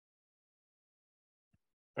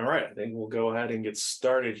All right, I think we'll go ahead and get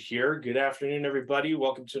started here. Good afternoon, everybody.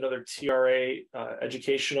 Welcome to another TRA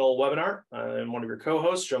educational webinar. I'm one of your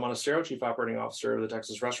co-hosts, Joe Monastero, Chief Operating Officer of the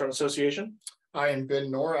Texas Restaurant Association. I am Ben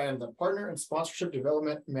Knorr. I am the Partner and Sponsorship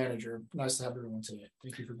Development Manager. Nice to have everyone today.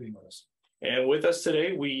 Thank you for being with us. And with us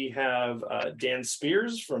today, we have Dan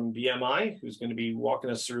Spears from BMI, who's going to be walking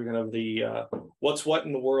us through kind of the what's what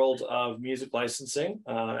in the world of music licensing.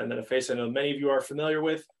 And then a face I know many of you are familiar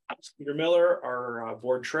with, Skeeter Miller, our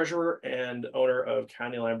board treasurer and owner of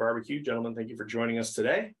County Line Barbecue. Gentlemen, thank you for joining us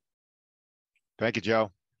today. Thank you,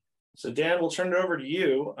 Joe. So Dan, we'll turn it over to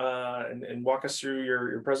you and walk us through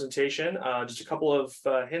your presentation. Just a couple of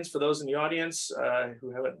hints for those in the audience who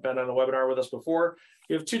haven't been on a webinar with us before.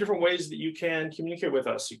 You have two different ways that you can communicate with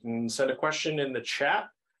us. You can send a question in the chat,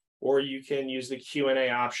 or you can use the Q&A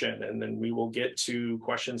option, and then we will get to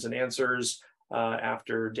questions and answers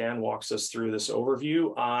after Dan walks us through this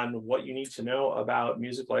overview on what you need to know about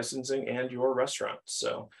music licensing and your restaurant.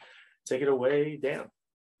 So take it away, Dan.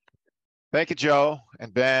 Thank you, Joe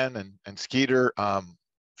and Ben and Skeeter.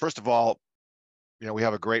 First of all, we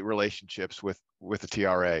have a great relationships with the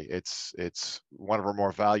TRA. It's one of our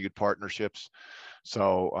more valued partnerships.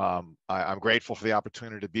 So I'm grateful for the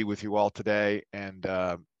opportunity to be with you all today and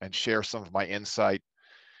share some of my insight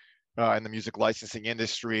in the music licensing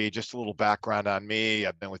industry. Just a little background on me.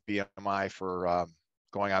 I've been with BMI for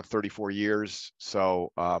going on 34 years.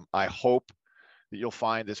 So I hope that you'll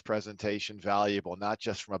find this presentation valuable, not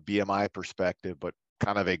just from a BMI perspective, but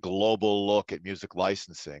kind of a global look at music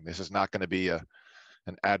licensing. This is not going to be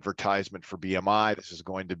an advertisement for BMI. This is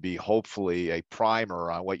going to be hopefully a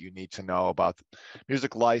primer on what you need to know about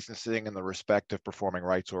music licensing and the respective performing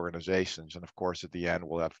rights organizations. And of course, at the end,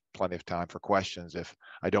 we'll have plenty of time for questions if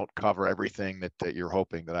I don't cover everything that you're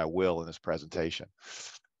hoping that I will in this presentation.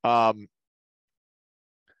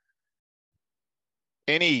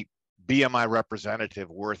 Any BMI representative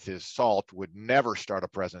worth his salt would never start a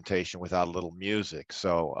presentation without a little music.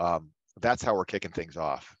 So that's how we're kicking things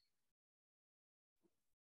off.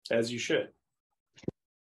 As you should.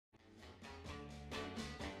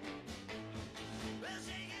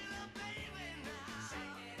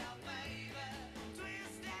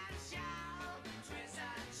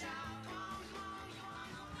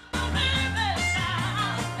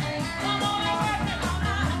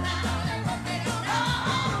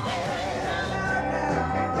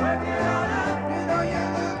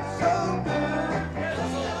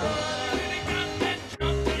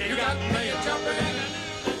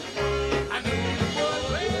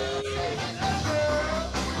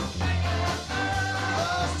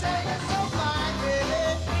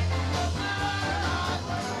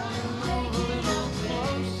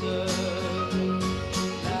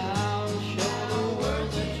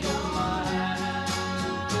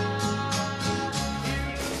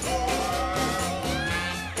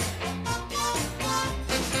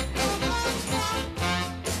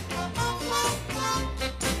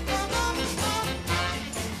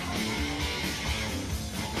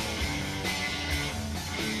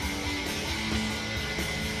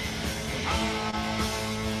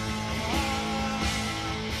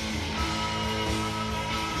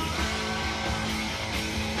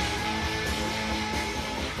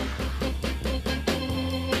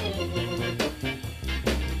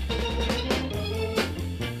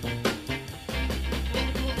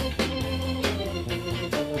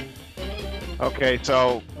 Okay,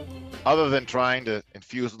 so other than trying to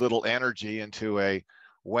infuse a little energy into a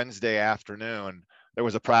Wednesday afternoon, there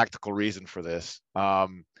was a practical reason for this.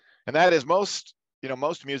 And that is most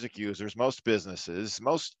music users, most businesses,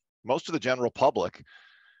 most of the general public,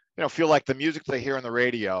 feel like the music they hear on the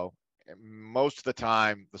radio, most of the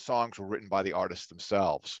time, the songs were written by the artists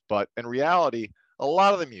themselves. But in reality, a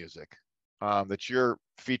lot of the music that you're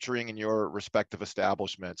featuring in your respective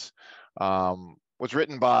establishments was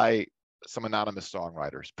written by some anonymous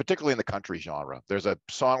songwriters, particularly in the country genre. There's a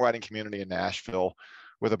songwriting community in Nashville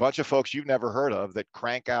with a bunch of folks you've never heard of that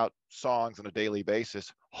crank out songs on a daily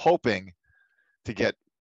basis, hoping to get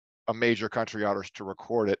a major country artist to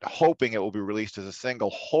record it, hoping it will be released as a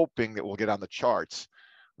single, hoping that we'll get on the charts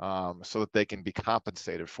so that they can be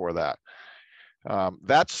compensated for that.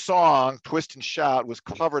 That song, Twist and Shout, was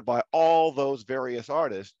covered by all those various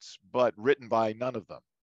artists, but written by none of them.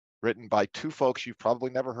 Written by two folks you've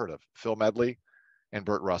probably never heard of, Phil Medley and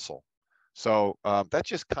Burt Russell. So that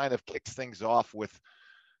just kind of kicks things off with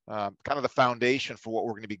kind of the foundation for what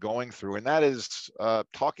we're going to be going through. And that is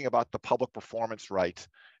talking about the public performance right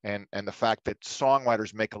and the fact that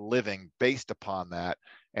songwriters make a living based upon that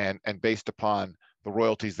and based upon the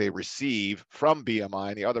royalties they receive from BMI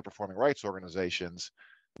and the other performing rights organizations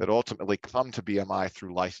that ultimately come to BMI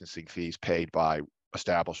through licensing fees paid by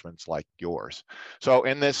establishments like yours. So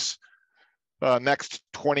in this next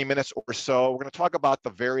 20 minutes or so, we're going to talk about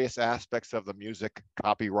the various aspects of the music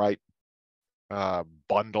copyright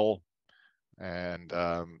bundle, and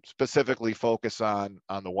specifically focus on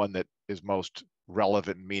the one that is most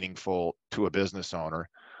relevant and meaningful to a business owner.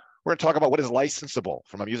 We're going to talk about what is licensable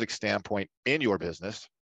from a music standpoint in your business.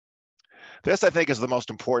 This, I think, is the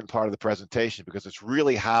most important part of the presentation because it's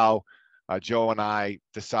really how Joe and I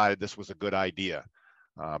decided this was a good idea,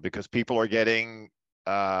 because people are getting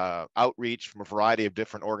outreach from a variety of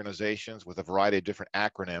different organizations with a variety of different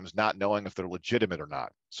acronyms, not knowing if they're legitimate or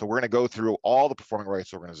not. So we're going to go through all the performing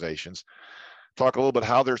rights organizations, talk a little bit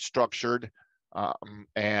how they're structured,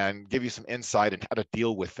 and give you some insight into how to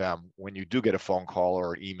deal with them when you do get a phone call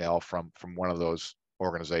or an email from one of those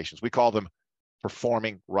organizations. We call them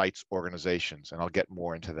performing rights organizations, and I'll get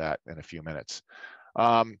more into that in a few minutes.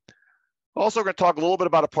 Also, we're going to talk a little bit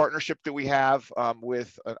about a partnership that we have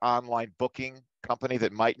with an online booking company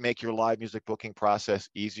that might make your live music booking process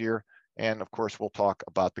easier. And of course, we'll talk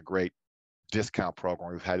about the great discount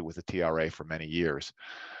program we've had with the TRA for many years.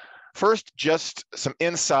 First, just some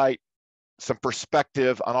insight, some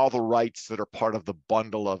perspective on all the rights that are part of the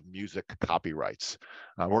bundle of music copyrights.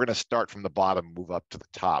 We're going to start from the bottom, move up to the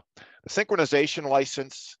top. The synchronization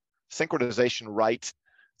license, synchronization right,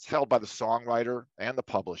 it's held by the songwriter and the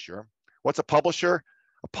publisher. What's a publisher?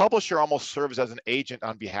 A publisher almost serves as an agent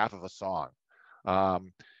on behalf of a song.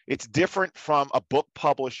 It's different from a book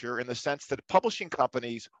publisher in the sense that publishing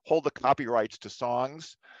companies hold the copyrights to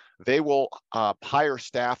songs. They will hire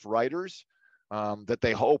staff writers that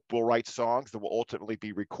they hope will write songs that will ultimately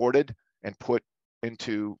be recorded and put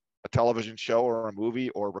into a television show or a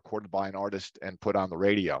movie, or recorded by an artist and put on the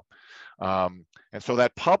radio. And so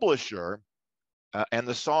that publisher and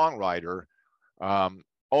the songwriter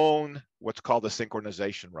own what's called the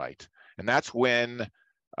synchronization right. And that's when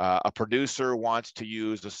a producer wants to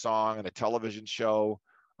use a song in a television show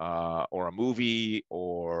or a movie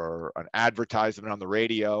or an advertisement on the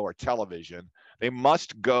radio or television. They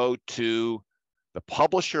must go to the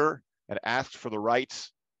publisher and ask for the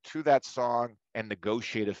rights to that song and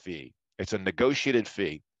negotiate a fee. It's a negotiated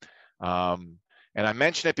fee. And I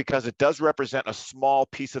mention it because it does represent a small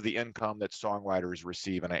piece of the income that songwriters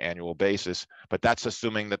receive on an annual basis, but that's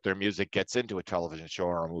assuming that their music gets into a television show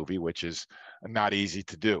or a movie, which is not easy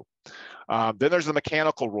to do. Then there's the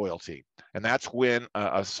mechanical royalty, and that's when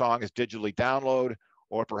a song is digitally downloaded,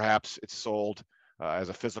 or perhaps it's sold as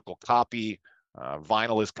a physical copy.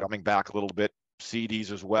 Vinyl is coming back a little bit,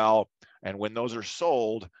 CDs as well. And when those are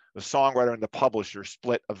sold, the songwriter and the publisher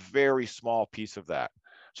split a very small piece of that.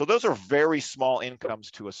 So those are very small incomes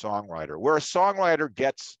to a songwriter. Where a songwriter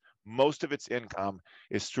gets most of its income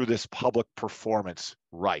is through this public performance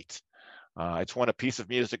right. It's when a piece of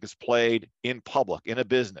music is played in public, in a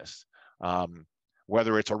business,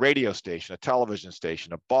 whether it's a radio station, a television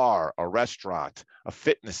station, a bar, a restaurant, a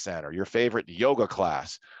fitness center, your favorite yoga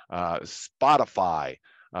class, Spotify.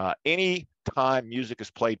 Any time music is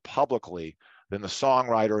played publicly, then the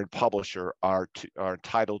songwriter and publisher are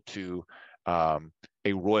entitled to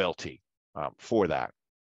a royalty for that.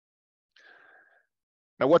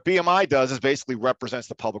 Now, what BMI does is basically represents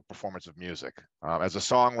the public performance of music. As a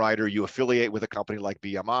songwriter, you affiliate with a company like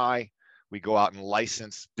BMI. We go out and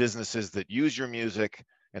license businesses that use your music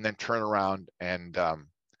and then turn around and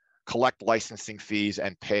collect licensing fees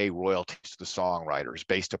and pay royalties to the songwriters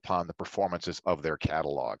based upon the performances of their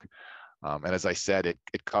catalog. And as I said,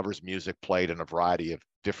 it covers music played in a variety of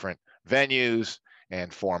different venues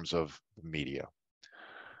and forms of media.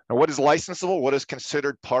 Now, what is licensable? What is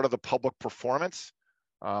considered part of the public performance?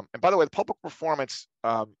 And by the way, the public performance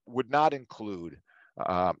would not include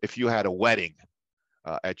if you had a wedding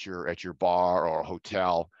at your bar or a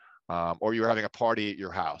hotel, or you're having a party at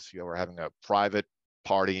your house. You were having a private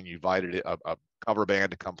party and you invited a cover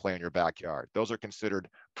band to come play in your backyard. Those are considered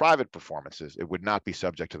private performances. It would not be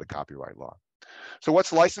subject to the copyright law. So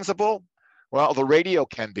what's licensable? Well, the radio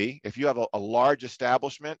can be. If you have a large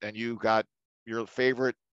establishment and you got your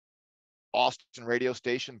favorite Austin radio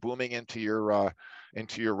station booming into your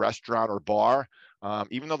restaurant or bar,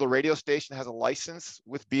 even though the radio station has a license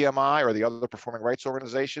with BMI or the other performing rights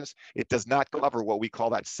organizations, it does not cover what we call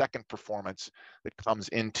that second performance that comes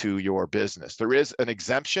into your business. There is an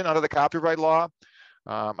exemption under the copyright law.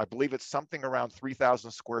 I believe it's something around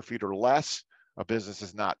 3,000 square feet or less. A business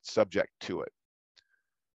is not subject to it.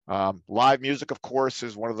 Live music, of course,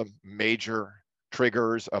 is one of the major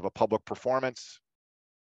triggers of a public performance.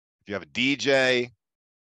 If you have a DJ,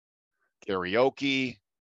 karaoke,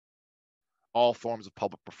 all forms of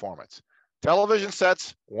public performance. Television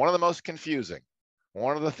sets, one of the most confusing.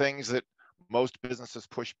 One of the things that most businesses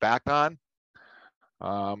push back on.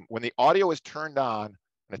 When the audio is turned on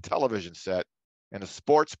in a television set in a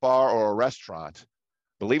sports bar or a restaurant,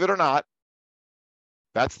 believe it or not,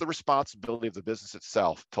 that's the responsibility of the business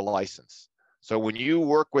itself to license. So when you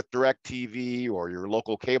work with DirecTV or your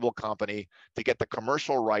local cable company to get the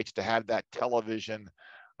commercial rights to have that television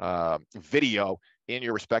video in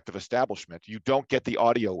your respective establishment, you don't get the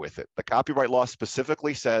audio with it. The copyright law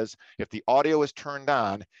specifically says if the audio is turned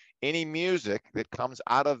on, any music that comes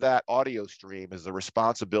out of that audio stream is the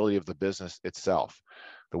responsibility of the business itself.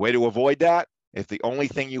 The way to avoid that, if the only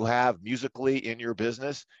thing you have musically in your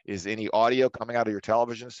business is any audio coming out of your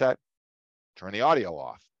television set, turn the audio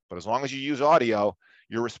off. But as long as you use audio,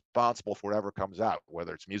 you're responsible for whatever comes out,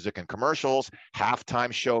 whether it's music and commercials,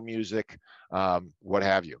 halftime show music, what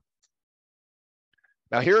have you.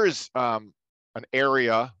 Now, here is an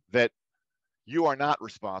area that you are not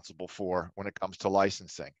responsible for when it comes to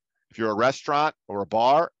licensing. If you're a restaurant or a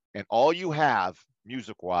bar and all you have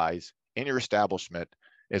music-wise in your establishment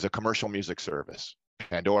is a commercial music service,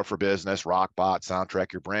 Pandora for Business, Rockbot,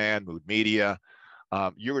 Soundtrack Your Brand, Mood Media,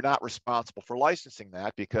 you're not responsible for licensing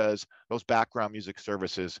that because those background music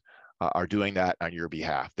services are doing that on your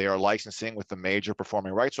behalf. They are licensing with the major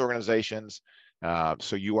performing rights organizations,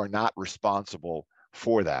 so you are not responsible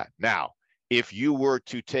for that. Now, if you were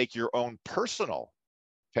to take your own personal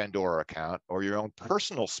Pandora account or your own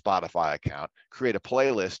personal Spotify account, create a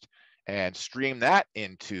playlist and stream that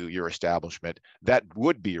into your establishment, that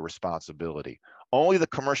would be your responsibility. Only the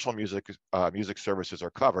commercial music services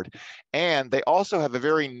are covered. And they also have a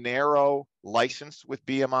very narrow license with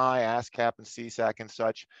BMI, ASCAP, and CSAC and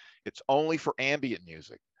such. It's only for ambient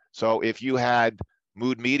music. So if you had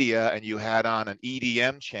Mood Media and you had on an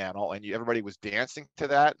EDM channel and everybody was dancing to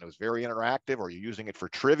that and it was very interactive, or you're using it for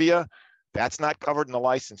trivia, that's not covered in the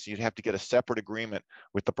license. You'd have to get a separate agreement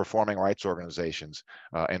with the performing rights organizations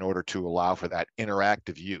in order to allow for that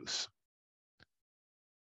interactive use.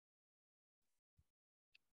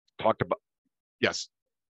 Talked about, yes.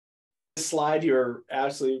 This slide you're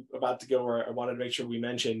absolutely about to go where I wanted to make sure we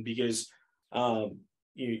mentioned, because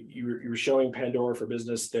you were showing Pandora for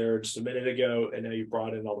Business there just a minute ago, and now you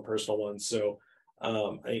brought in all the personal ones. So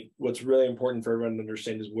I think what's really important for everyone to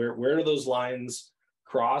understand is where do those lines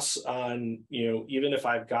cross on, even if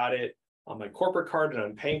I've got it on my corporate card and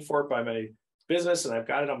I'm paying for it by my business and I've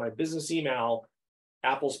got it on my business email,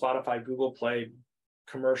 Apple, Spotify, Google Play,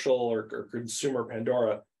 commercial or consumer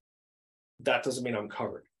Pandora, that doesn't mean I'm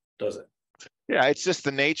covered, does it? Yeah, it's just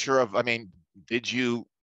the nature of, did you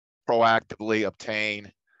proactively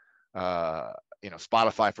obtain,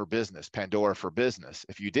 Spotify for Business, Pandora for Business?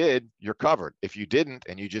 If you did, you're covered. If you didn't,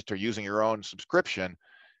 and you just are using your own subscription,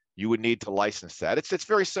 you would need to license that. It's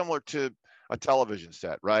very similar to a television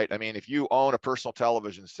set, right? If you own a personal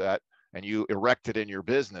television set and you erect it in your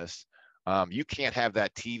business, you can't have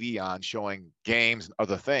that TV on showing games and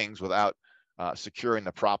other things without securing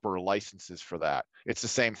the proper licenses for that. It's the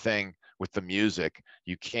same thing with the music.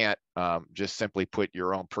 You can't just simply put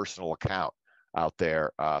your own personal account out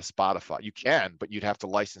there, Spotify. You can, but you'd have to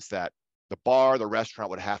license that. The bar, the restaurant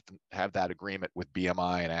would have to have that agreement with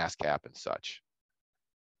BMI and ASCAP and such.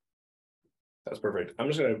 That's perfect. I'm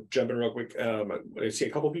just going to jump in real quick. I see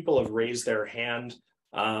a couple people have raised their hand.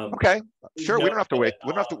 Okay, sure. We don't have to wait.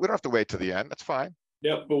 We don't have to wait to the end. That's fine.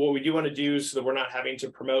 Yep. But what we do want to do so that we're not having to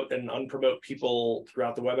promote and unpromote people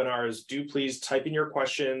throughout the webinar is do please type in your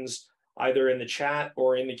questions either in the chat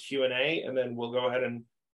or in the Q&A, and then we'll go ahead and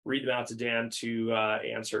read them out to Dan to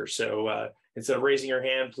answer. So instead of raising your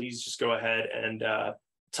hand, please just go ahead and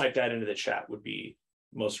type that into the chat, would be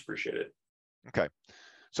most appreciated. Okay.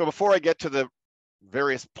 So before I get to the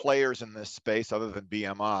various players in this space other than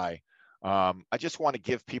BMI, I just want to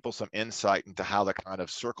give people some insight into how the kind of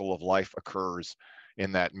circle of life occurs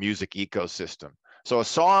in that music ecosystem. So a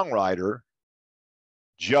songwriter,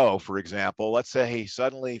 Joe, for example, let's say he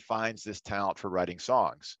suddenly finds this talent for writing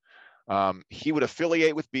songs. He would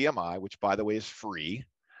affiliate with BMI, which by the way is free,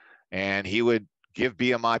 and he would give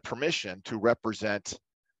BMI permission to represent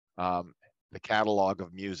the catalog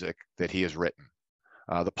of music that he has written.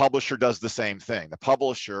 The publisher does the same thing. The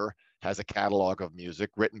publisher has a catalog of music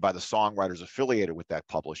written by the songwriters affiliated with that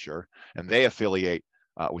publisher, and they affiliate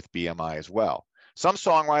with BMI as well. Some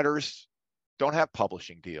songwriters don't have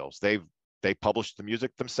publishing deals. They publish the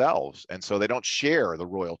music themselves, and so they don't share the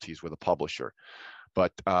royalties with a publisher.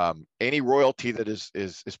 But any royalty that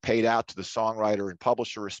is paid out to the songwriter and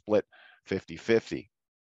publisher is split 50-50.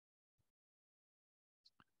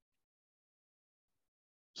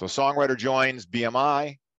 So songwriter joins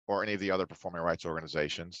BMI or any of the other performing rights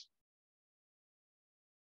organizations.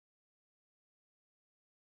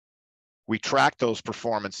 We track those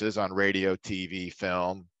performances on radio, TV,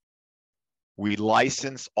 film. We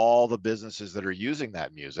license all the businesses that are using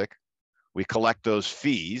that music. We collect those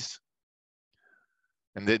fees.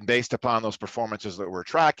 And then based upon those performances that we're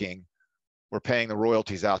tracking, we're paying the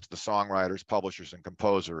royalties out to the songwriters, publishers, and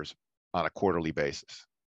composers on a quarterly basis.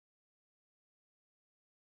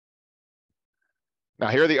 Now,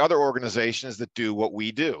 here are the other organizations that do what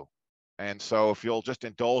we do. And so if you'll just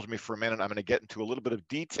indulge me for a minute, I'm going to get into a little bit of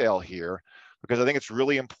detail here because I think it's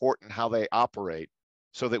really important how they operate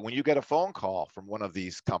so that when you get a phone call from one of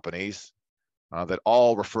these companies that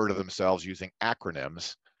all refer to themselves using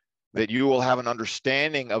acronyms, that you will have an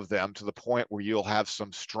understanding of them to the point where you'll have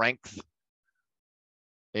some strength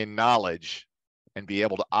in knowledge and be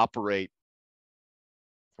able to operate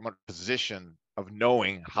from a position of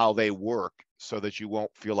knowing how they work so that you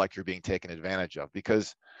won't feel like you're being taken advantage of,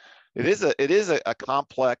 because it is a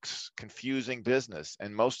complex, confusing business.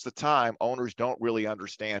 And most of the time, owners don't really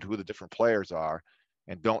understand who the different players are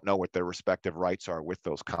and don't know what their respective rights are with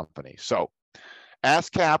those companies. So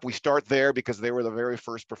ASCAP, we start there because they were the very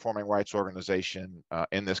first performing rights organization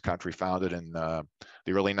in this country, founded in the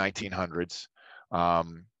early 1900s.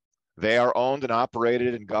 They are owned and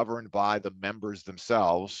operated and governed by the members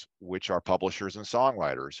themselves, which are publishers and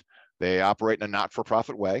songwriters. They operate in a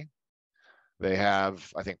not-for-profit way. They have,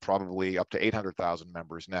 I think, probably up to 800,000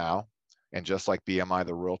 members now. And just like BMI,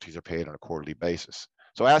 the royalties are paid on a quarterly basis.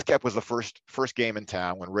 So ASCAP was the first game in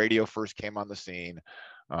town. When radio first came on the scene,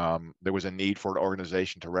 there was a need for an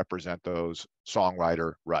organization to represent those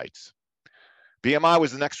songwriter rights. BMI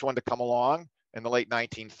was the next one to come along in the late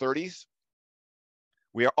 1930s.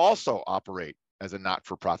 We also operate as a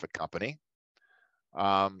not-for-profit company.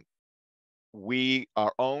 We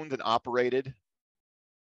are owned and operated.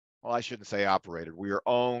 Well, I shouldn't say operated. We are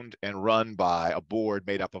owned and run by a board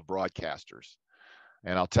made up of broadcasters.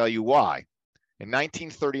 And I'll tell you why. In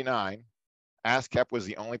 1939, ASCAP was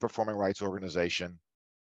the only performing rights organization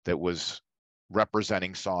that was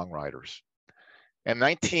representing songwriters. In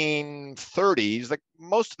 1930s, like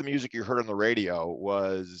most of the music you heard on the radio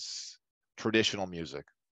was traditional music.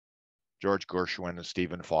 George Gershwin and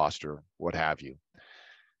Stephen Foster, what have you.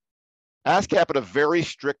 ASCAP had a very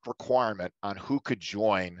strict requirement on who could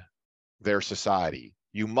join their society.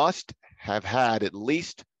 You must have had at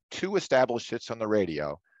least 2 established hits on the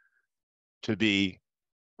radio to be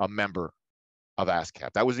a member of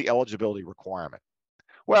ASCAP. That was the eligibility requirement.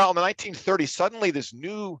 Well, in the 1930s, suddenly this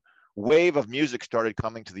new wave of music started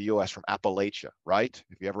coming to the US from Appalachia, right?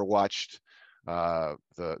 If you ever watched the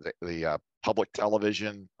public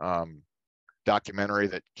television documentary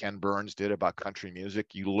that Ken Burns did about country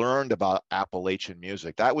music, you learned about Appalachian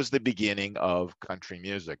music. That was the beginning of country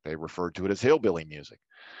music. They referred to it as hillbilly music.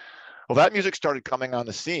 Well, that music started coming on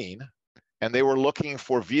the scene, and they were looking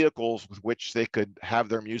for vehicles with which they could have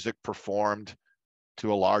their music performed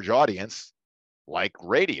to a large audience, like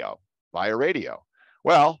radio, via radio.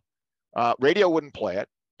 Well, radio wouldn't play it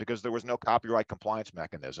because there was no copyright compliance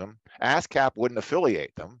mechanism. ASCAP wouldn't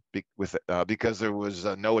affiliate them because there was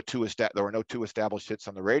there were no 2 established hits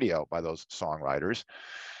on the radio by those songwriters.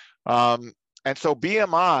 And so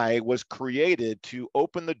BMI was created to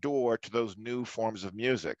open the door to those new forms of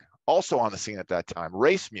music. Also on the scene at that time,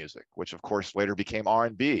 race music, which of course later became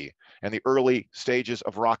R&B, and the early stages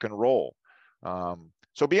of rock and roll.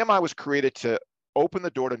 So BMI was created to open the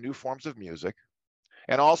door to new forms of music.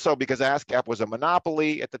 And also because ASCAP was a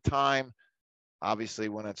monopoly at the time, obviously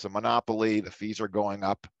when it's a monopoly, the fees are going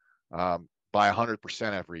up by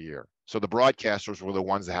 100% every year. So the broadcasters were the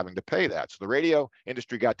ones having to pay that. So the radio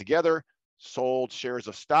industry got together, sold shares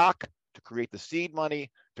of stock to create the seed money,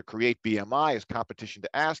 to create BMI as competition to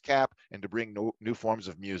ASCAP, and to bring new forms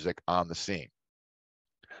of music on the scene.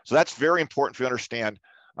 So that's very important for you to understand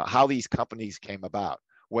how these companies came about.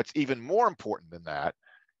 What's even more important than that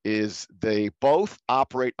is they both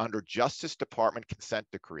operate under Justice Department consent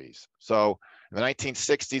decrees. So in the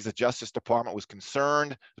 1960s, the Justice Department was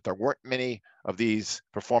concerned that there weren't many of these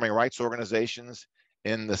performing rights organizations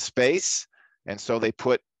in the space. And so they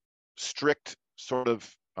put strict sort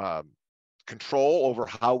of control over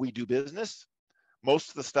how we do business. Most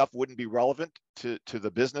of the stuff wouldn't be relevant to the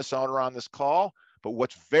business owner on this call, but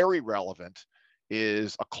what's very relevant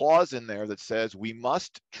is a clause in there that says we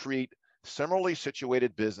must treat similarly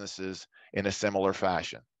situated businesses in a similar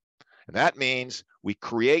fashion. And that means we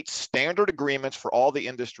create standard agreements for all the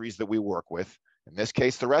industries that we work with. In this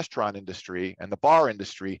case, the restaurant industry and the bar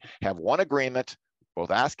industry have one agreement. Both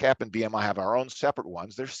ASCAP and BMI have our own separate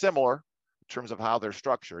ones. They're similar in terms of how they're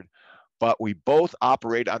structured, but we both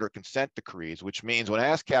operate under consent decrees, which means when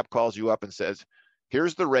ASCAP calls you up and says,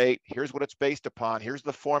 here's the rate, here's what it's based upon, here's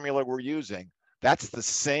the formula we're using. That's the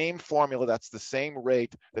same formula, that's the same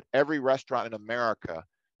rate that every restaurant in America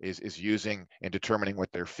is using in determining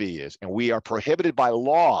what their fee is. And we are prohibited by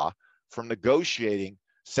law from negotiating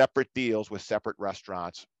separate deals with separate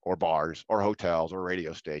restaurants or bars or hotels or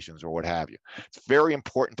radio stations or what have you. It's very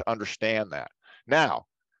important to understand that. Now,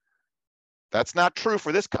 that's not true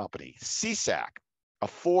for this company. CSAC, a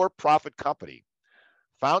for-profit company,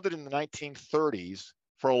 founded in the 1930s,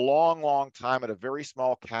 for a long, long time, at a very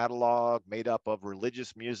small catalog made up of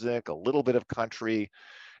religious music, a little bit of country.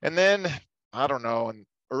 And then, I don't know, in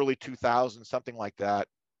early 2000s, something like that,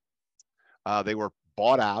 they were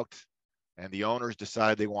bought out, and the owners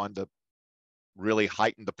decided they wanted to really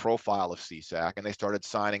heighten the profile of CSAC, and they started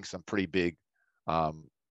signing some pretty big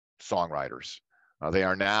songwriters. They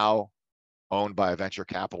are now owned by a venture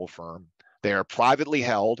capital firm. They are privately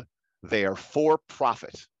held. They are for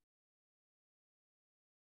profit.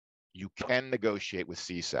 You can negotiate with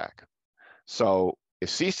CSAC. So if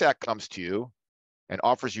CSAC comes to you and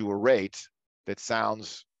offers you a rate that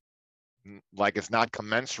sounds like it's not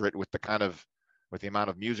commensurate with the amount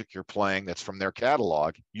of music you're playing that's from their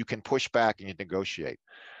catalog, you can push back and you negotiate.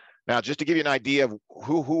 Now, just to give you an idea of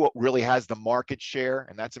who really has the market share,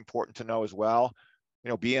 and that's important to know as well.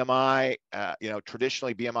 BMI,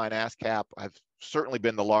 traditionally BMI and ASCAP have certainly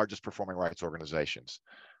been the largest performing rights organizations.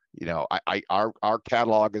 Our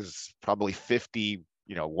catalog is probably 50,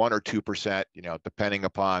 1 or 2%, depending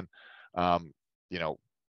upon,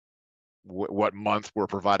 what month we're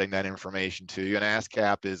providing that information to you. And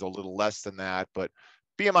ASCAP is a little less than that, but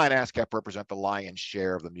BMI and ASCAP represent the lion's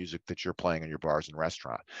share of the music that you're playing in your bars and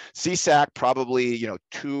restaurant. CSAC probably,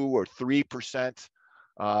 2 or 3%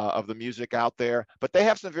 of the music out there, but they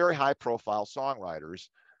have some very high profile songwriters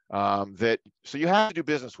so you have to do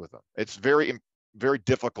business with them. It's very, very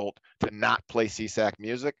difficult to not play CSAC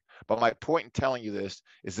music. But my point in telling you this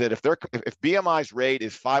is that if BMI's rate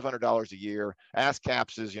is $500 a year,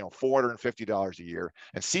 ASCAP's is $450 a year,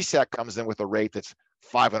 and CSAC comes in with a rate that's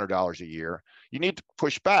 $500 a year, you need to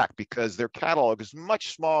push back because their catalog is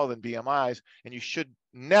much smaller than BMI's, and you should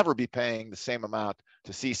never be paying the same amount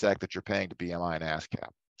to CSAC that you're paying to BMI and ASCAP.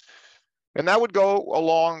 And that would go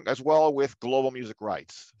along as well with global music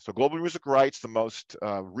rights. So global music rights, the most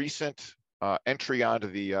recent entry onto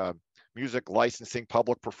the music licensing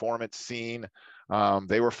public performance scene.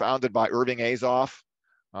 They were founded by Irving Azoff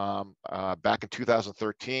back in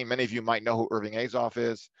 2013. Many of you might know who Irving Azoff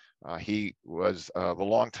is. He was the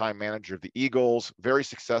longtime manager of the Eagles, very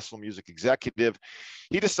successful music executive.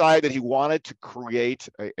 He decided that he wanted to create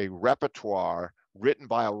a repertoire written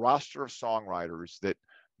by a roster of songwriters that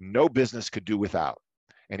no business could do without.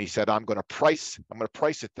 And he said, I'm going to price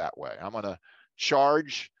it that way. I'm going to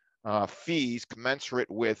charge fees commensurate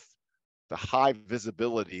with the high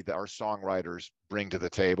visibility that our songwriters bring to the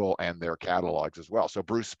table and their catalogs as well. So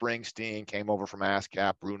Bruce Springsteen came over from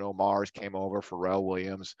ASCAP, Bruno Mars came over, Pharrell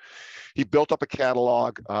Williams. He built up a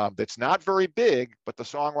catalog that's not very big, but the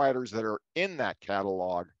songwriters that are in that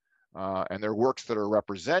catalog and their works that are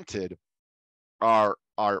represented are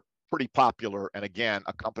pretty popular. And again,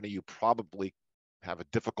 a company you probably have a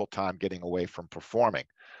difficult time getting away from performing.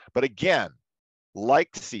 But again, like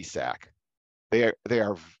CSAC, they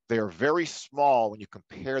are very small when you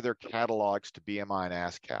compare their catalogs to BMI and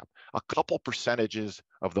ASCAP, a couple percentages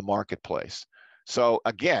of the marketplace. So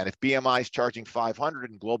again, if BMI is charging 500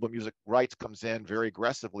 and Global Music Rights comes in very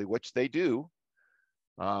aggressively, which they do,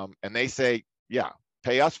 and they say, yeah,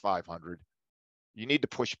 pay us 500, you need to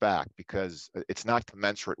push back because it's not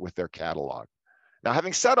commensurate with their catalog. Now,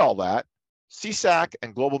 having said all that, CSAC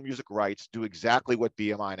and Global Music Rights do exactly what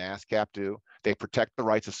BMI and ASCAP do. They protect the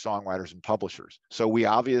rights of songwriters and publishers. So we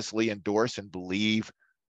obviously endorse and believe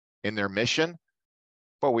in their mission,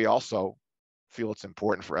 but we also feel it's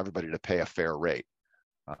important for everybody to pay a fair rate.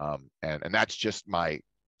 And that's just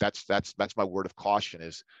that's my word of caution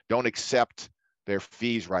is don't accept their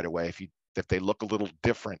fees right away if they look a little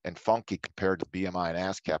different and funky compared to BMI and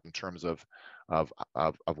ASCAP in terms of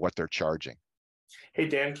what they're charging. Hey,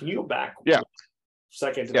 Dan, can you go back a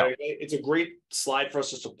second? Yeah. It's a great slide for us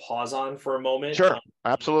just to pause on for a moment. Sure,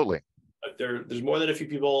 absolutely. There's more than a few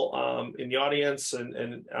people in the audience,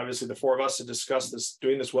 and obviously the four of us to discuss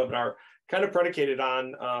doing this webinar, kind of predicated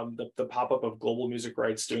on the pop-up of Global Music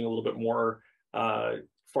Rights doing a little bit more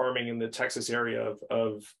farming in the Texas area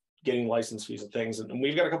of getting license fees and things. And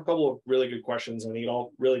we've got a couple of really good questions, and it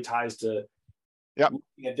all really ties to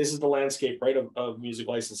this is the landscape, right, of music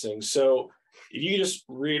licensing. So if you could just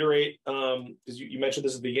reiterate, because you mentioned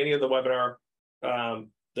this at the beginning of the webinar,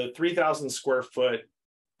 the 3,000 square foot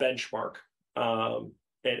benchmark,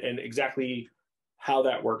 and exactly how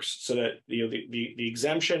that works so that the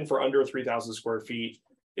exemption for under 3,000 square feet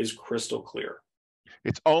is crystal clear.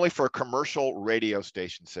 It's only for a commercial radio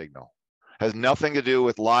station signal. Has nothing to do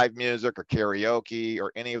with live music or karaoke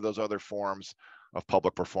or any of those other forms of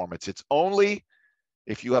public performance. It's only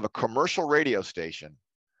if you have a commercial radio station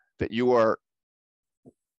that you are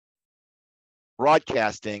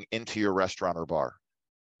broadcasting into your restaurant or bar.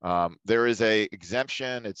 There is a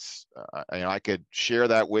exemption. It's I could share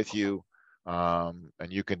that with you, and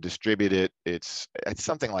you can distribute it. It's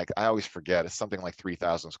something like, I always forget, it's something like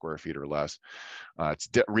 3,000 square feet or less. It's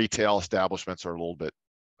retail establishments are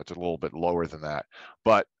it's a little bit lower than that,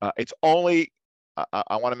 but it's only,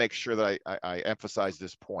 I want to make sure that I emphasize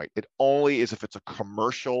this point. It only is if it's a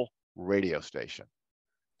commercial radio station.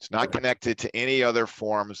 It's not connected to any other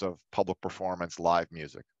forms of public performance, live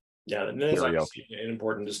music. Yeah, and that's obviously an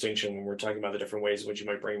important distinction when we're talking about the different ways in which you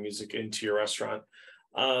might bring music into your restaurant.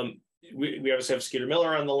 We obviously have Skeeter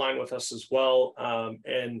Miller on the line with us as well.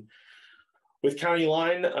 And with County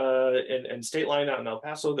Line and State Line out in El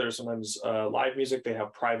Paso, there's sometimes live music. They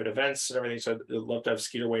have private events and everything. So I'd love to have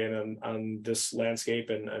Skeeter weigh in on this landscape.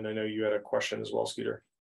 And I know you had a question as well, Skeeter.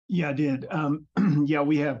 Yeah, I did. Yeah,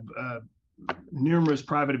 we have numerous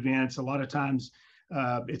private events. A lot of times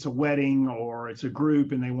it's a wedding or it's a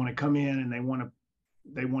group and they want to come in and they want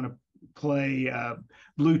to play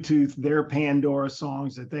Bluetooth their Pandora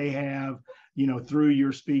songs that they have, through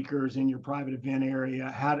your speakers in your private event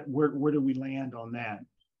area. Where do we land on that?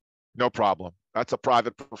 No problem. That's a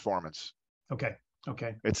private performance. Okay.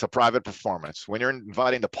 It's a private performance. When you're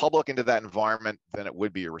inviting the public into that environment, then it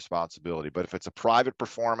would be your responsibility. But if it's a private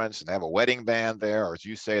performance and they have a wedding band there, or as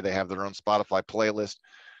you say, they have their own Spotify playlist,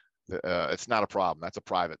 it's not a problem. That's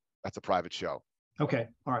a private show. Okay.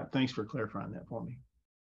 All right. Thanks for clarifying that for me.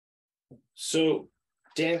 So,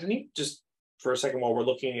 Dan, can you just for a second, while we're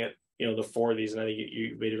looking at the four of these, and I think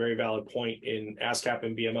you made a very valid point in ASCAP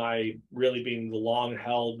and BMI really being the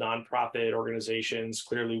long-held nonprofit organizations.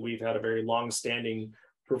 Clearly, we've had a very long-standing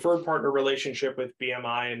preferred partner relationship with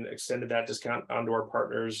BMI and extended that discount onto our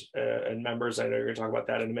partners and members. I know you're going to talk about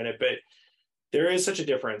that in a minute, but there is such a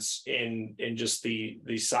difference in just the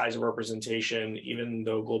size of representation, even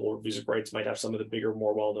though Global Music Rights might have some of the bigger,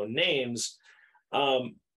 more well-known names.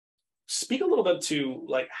 Speak a little bit to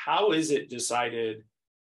how is it decided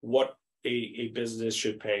what a business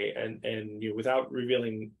should pay, and without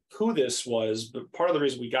revealing who this was, but part of the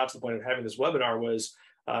reason we got to the point of having this webinar was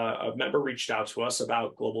a member reached out to us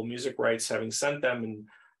about Global Music Rights having sent them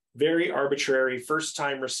a very arbitrary first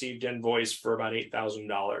time received invoice for about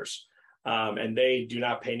 $8,000. And they do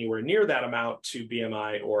not pay anywhere near that amount to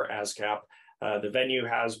BMI or ASCAP. The venue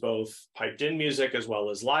has both piped in music as well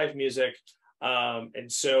as live music.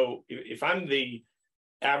 And so if I'm the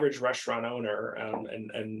average restaurant owner,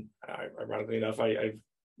 and ironically enough, I've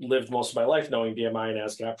lived most of my life knowing BMI and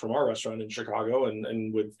ASCAP from our restaurant in Chicago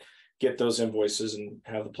and would get those invoices and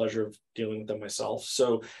have the pleasure of dealing with them myself.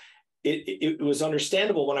 So it was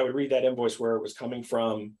understandable when I would read that invoice where it was coming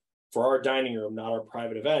from for our dining room, not our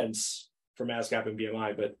private events, from ASCAP and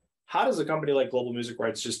BMI. But how does a company like Global Music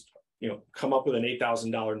Rights just come up with an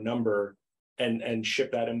 $8,000 number and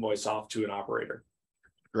ship that invoice off to an operator?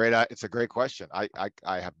 Great. It's a great question. I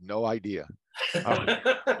have no idea.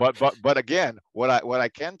 But again, what I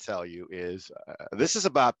can tell you is this is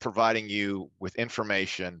about providing you with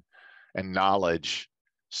information and knowledge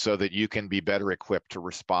so that you can be better equipped to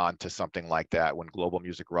respond to something like that when Global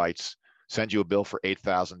Music Rights send you a bill for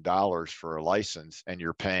 $8,000 for a license and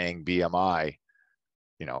you're paying BMI,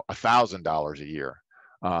 $1,000 a year.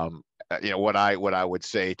 What I would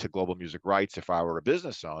say to Global Music Rights if I were a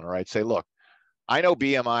business owner, I'd say, look, I know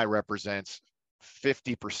BMI represents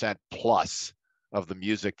 50% plus of the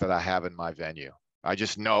music that I have in my venue. I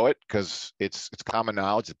just know it because it's common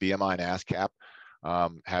knowledge that BMI and ASCAP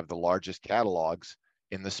have the largest catalogs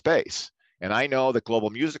in the space. And I know that Global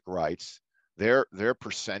Music Rights, their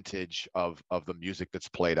percentage of the music that's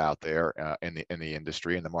played out there in the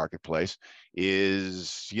industry, in the marketplace,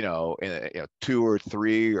 is 2 or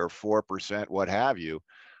 3 or 4%, what have you.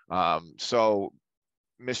 So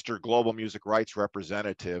Mr. Global Music Rights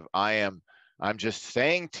representative, I'm just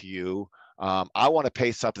saying to you, I want to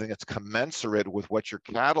pay something that's commensurate with what your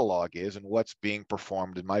catalog is and what's being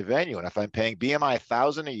performed in my venue. And if I'm paying BMI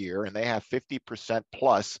 $1,000 a year and they have 50%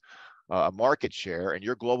 plus market share, and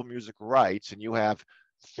you're Global Music Rights and you have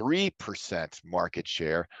 3% market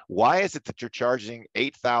share, why is it that you're charging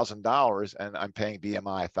 $8,000 and I'm paying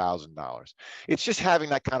BMI $1,000? It's just having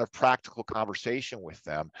that kind of practical conversation with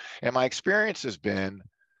them. And my experience has been,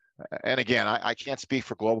 and again, I can't speak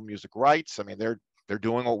for Global Music Rights. I mean, they're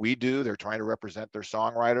doing what we do. They're trying to represent their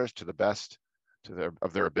songwriters to the best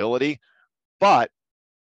of their ability, but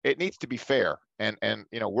it needs to be fair. And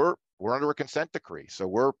you know, we're under a consent decree, so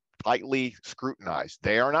we're tightly scrutinized.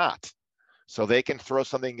 They are not. So they can throw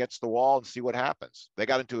something against the wall and see what happens. They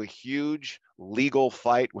got into a huge legal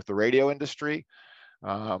fight with the radio industry,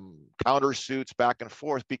 countersuits back and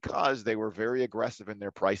forth, because they were very aggressive in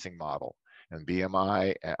their pricing model. And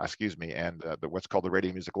BMI, and what's called the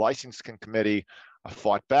Radio Music Licensing Committee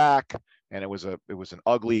fought back, and it was an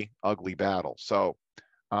ugly battle. So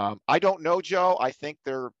I don't know, Joe. I think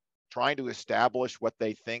they're trying to establish what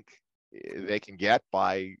they think they can get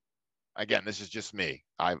by. Again, this is just me.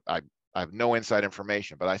 I have no inside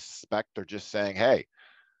information, but I suspect they're just saying, hey,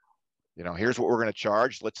 you know, here's what we're going to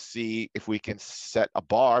charge. Let's see if we can set a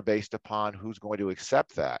bar based upon who's going to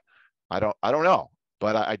accept that. I don't know,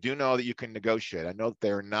 but I do know that you can negotiate. I know that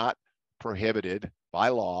they're not prohibited by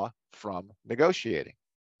law from negotiating.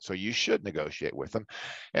 So you should negotiate with them.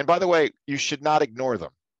 And by the way, you should not ignore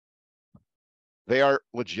them. They are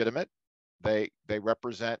legitimate. They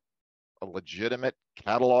represent a legitimate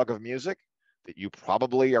catalog of music that you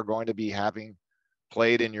probably are going to be having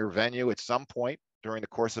played in your venue at some point during the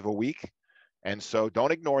course of a week. And so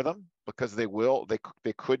don't ignore them, because they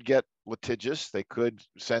could get litigious. They could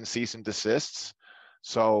send cease and desists.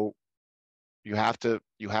 So you have to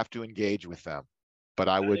engage with them. But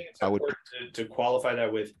I would to qualify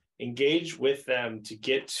that with engage with them to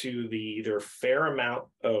get to the either fair amount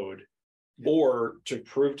owed, or to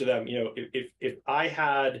prove to them, you know, if I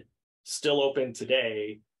had still open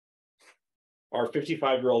today our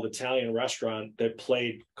 55-year-old Italian restaurant that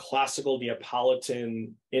played classical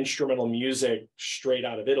Neapolitan instrumental music straight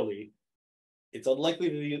out of Italy, it's unlikely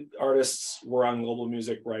that the artists were on global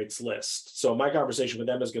music rights list. So my conversation with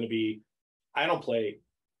them is going to be, I don't play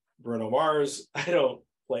Bruno Mars. I don't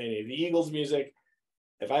play any of the Eagles music.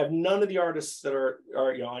 If I have none of the artists that are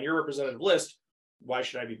you know, on your representative list, why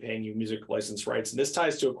should I be paying you music license rights? And this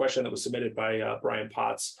ties to a question that was submitted by Brian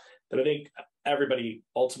Potts that I think everybody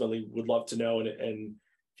ultimately would love to know. And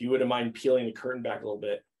if you wouldn't mind peeling the curtain back a little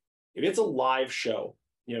bit, if it's a live show,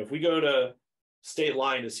 you know, if we go to State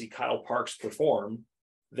Line to see Kyle Parks perform,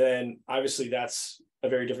 then obviously that's a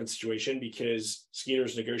very different situation, because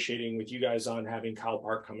Skeeter's negotiating with you guys on having Kyle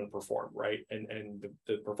Park come and perform, right? And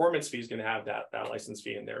the performance fee is going to have that license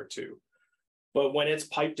fee in there too. But when it's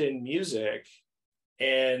piped in music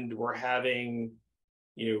and we're having,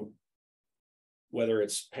 you know, whether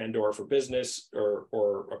it's Pandora for Business or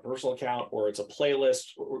a personal account, or it's a playlist,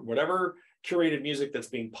 or whatever curated music that's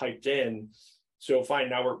being piped in. So fine,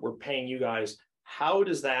 now we're paying you guys. How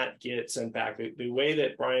does that get sent back? The way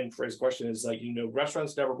that Brian phrased the question is like, you know,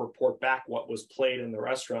 restaurants never report back what was played in the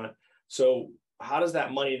restaurant. So how does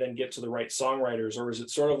that money then get to the right songwriters? Or is it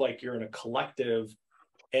sort of like you're in a collective,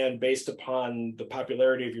 and based upon the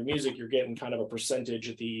popularity of your music, you're getting kind of a percentage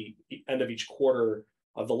at the end of each quarter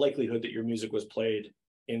of the likelihood that your music was played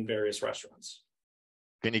in various restaurants?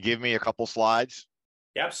 Can you give me a couple slides?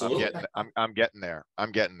 Yeah, absolutely. I'm getting there.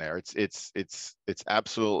 It's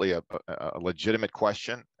absolutely a legitimate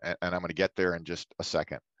question, and I'm going to get there in just a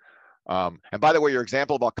second. And by the way, your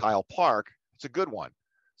example about Kyle Park, it's a good one.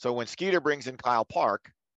 So when Skeeter brings in Kyle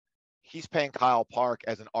Park, he's paying Kyle Park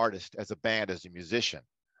as an artist, as a band, as a musician.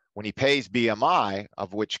 When he pays BMI,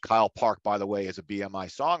 of which Kyle Park, by the way, is a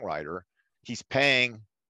BMI songwriter, he's paying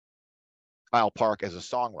Kyle Park as a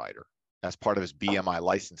songwriter as part of his BMI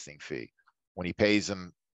licensing fee. When he pays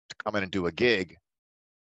him to come in and do a gig,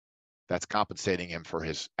 that's compensating him for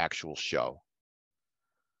his actual show.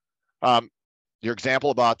 Your example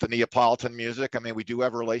about the Neapolitan music, I mean, we do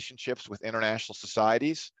have relationships with international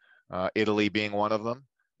societies, Italy being one of them.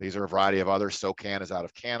 These are a variety of others. SOCAN is out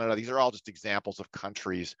of Canada. These are all just examples of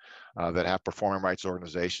countries that have performing rights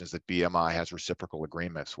organizations that BMI has reciprocal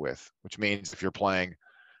agreements with, which means if you're playing,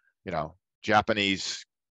 you know, Japanese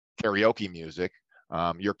karaoke music,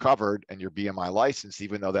 you're covered and you're BMI licensed,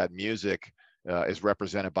 even though that music is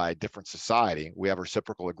represented by a different society. We have a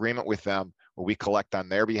reciprocal agreement with them where we collect on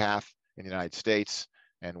their behalf in the United States.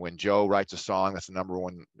 And when Joe writes a song that's the number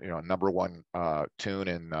one tune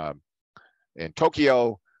in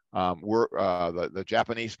Tokyo, the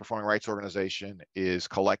Japanese Performing Rights Organization is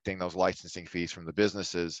collecting those licensing fees from the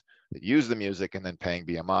businesses that use the music and then paying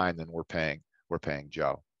BMI, and then we're paying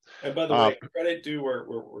Joe. And by the way, credit due where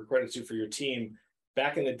credit's due for your team.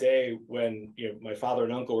 Back in the day when, you know, my father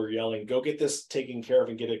and uncle were yelling, "Go get this taken care of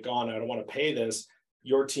and get it gone. I don't want to pay this."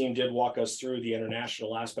 Your team did walk us through the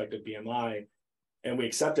international aspect of BMI, and we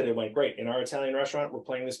accepted it. Went great. In our Italian restaurant, we're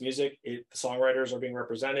playing this music. The songwriters are being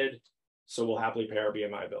represented, so we'll happily pay our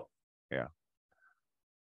BMI bill. Yeah.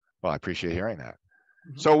 Well, I appreciate hearing that.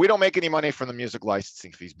 So we don't make any money from the music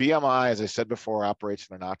licensing fees. BMI, as I said before, operates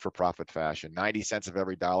in a not-for-profit fashion. 90 cents of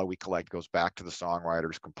every dollar we collect goes back to the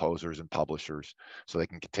songwriters, composers, and publishers so they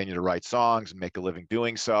can continue to write songs and make a living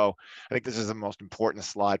doing so. I think this is the most important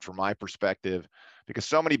slide from my perspective because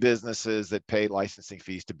so many businesses that pay licensing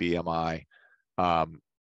fees to BMI,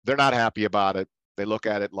 they're not happy about it. They look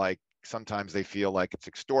at it like sometimes they feel like it's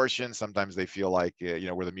extortion. Sometimes they feel like,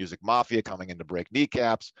 we're the music mafia coming in to break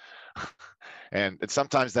kneecaps. And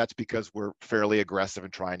sometimes that's because we're fairly aggressive in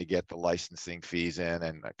trying to get the licensing fees in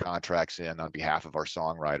and contracts in on behalf of our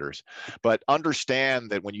songwriters. But understand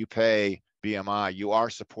that when you pay BMI, you are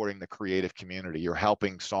supporting the creative community. You're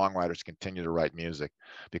helping songwriters continue to write music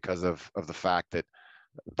because of the fact that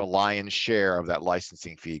the lion's share of that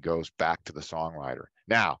licensing fee goes back to the songwriter.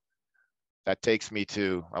 Now, that takes me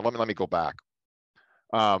to, let me go back.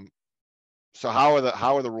 So how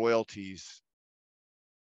are the royalties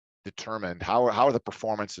determined? How are the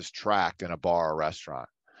performances tracked in a bar or restaurant?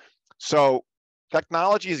 So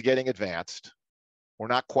technology is getting advanced. We're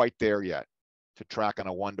not quite there yet to track on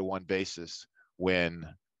a one-to-one basis when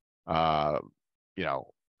a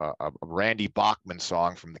Randy Bachman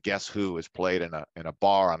song from the Guess Who is played in a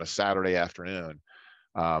bar on a Saturday afternoon.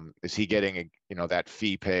 Is he getting that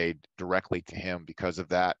fee paid directly to him because of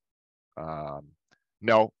that?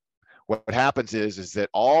 No. What happens is that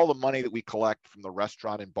all the money that we collect from the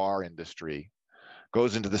restaurant and bar industry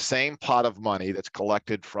goes into the same pot of money that's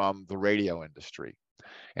collected from the radio industry.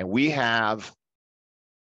 And we have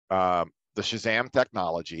the Shazam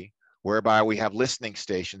technology, whereby we have listening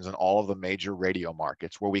stations in all of the major radio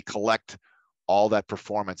markets where we collect all that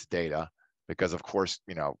performance data because, of course,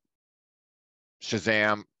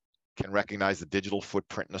 Shazam can recognize the digital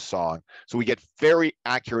footprint in a song. So we get very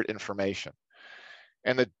accurate information.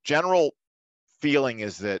 And the general feeling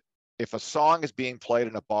is that if a song is being played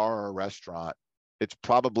in a bar or a restaurant, it's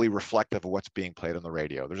probably reflective of what's being played on the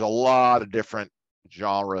radio. There's a lot of different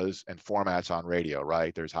genres and formats on radio,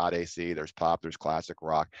 right? There's hot AC, there's pop, there's classic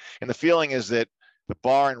rock. And the feeling is that the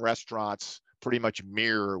bar and restaurants pretty much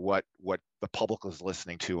mirror what the public is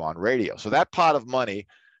listening to on radio. So that pot of money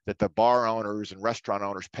that the bar owners and restaurant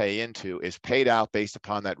owners pay into is paid out based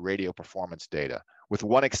upon that radio performance data, with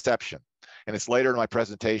one exception. And it's later in my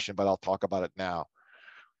presentation, but I'll talk about it now.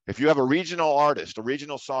 If you have a regional artist, a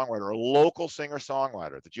regional songwriter, a local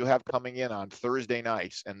singer-songwriter that you have coming in on Thursday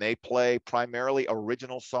nights, and they play primarily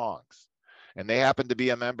original songs, and they happen to be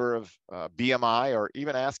a member of BMI or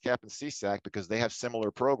even ASCAP and CSAC because they have similar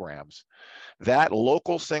programs, that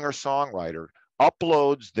local singer-songwriter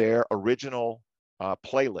uploads their original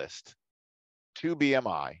playlist to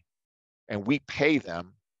BMI, and we pay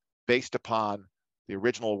them based upon the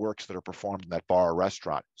original works that are performed in that bar or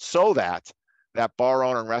restaurant, so that that bar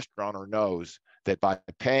owner and restaurant owner knows that by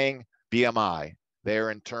paying BMI,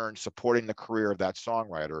 they're in turn supporting the career of that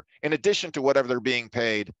songwriter, in addition to whatever they're being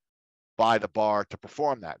paid by the bar to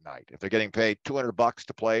perform that night. If they're getting paid $200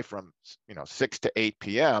 to play from 6 to 8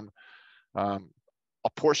 p.m., a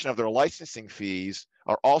portion of their licensing fees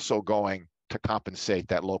are also going to compensate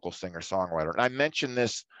that local singer-songwriter. And I mention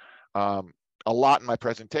this a lot in my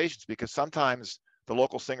presentations because sometimes the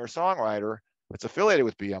local singer-songwriter that's affiliated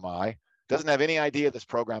with BMI doesn't have any idea this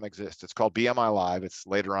program exists. It's called BMI Live. It's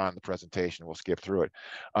later on in the presentation. We'll skip through it.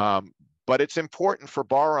 But it's important for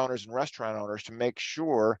bar owners and restaurant owners to make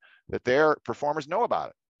sure that their performers know about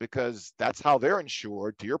it, because that's how they're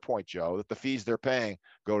ensured, to your point, Joe, that the fees they're paying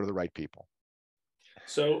go to the right people.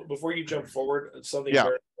 So before you jump forward, something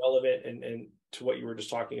very relevant and to what you were just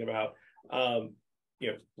talking about,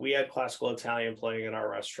 we had classical Italian playing in our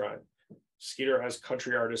restaurant. Skeeter has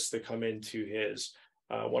country artists that come into his.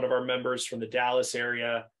 One of our members from the Dallas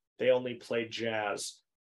area, they only play jazz.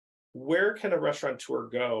 Where can a restaurateur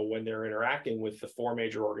go when they're interacting with the four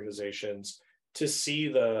major organizations to see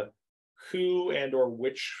the who and or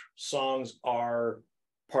which songs are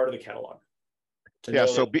part of the catalog? So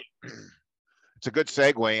it's a good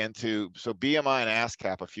segue into, so BMI and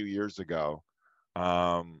ASCAP a few years ago,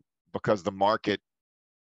 because the market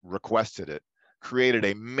requested it, created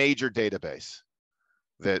a major database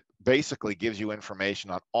that basically gives you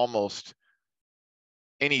information on almost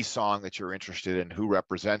any song that you're interested in, who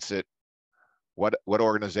represents it, what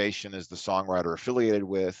organization is the songwriter affiliated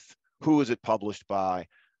with, who is it published by,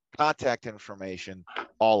 contact information,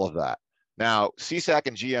 all of that. Now, CSAC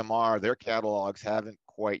and GMR, their catalogs haven't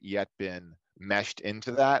quite yet been meshed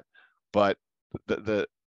into that, but the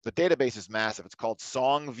database is massive. It's called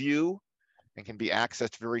SongView and can be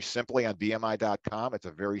accessed very simply on bmi.com. It's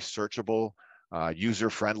a very searchable,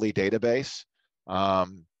 user-friendly database.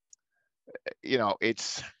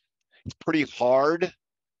 It's pretty hard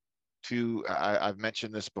I've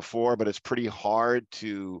mentioned this before, but it's pretty hard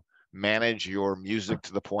to manage your music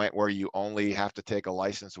to the point where you only have to take a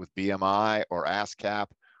license with BMI or ASCAP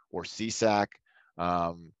or CSAC,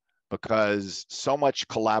 because so much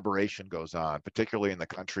collaboration goes on, particularly in the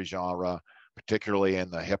country genre, particularly in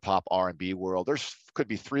the hip hop R&B world. There's could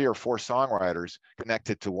be 3 or 4 songwriters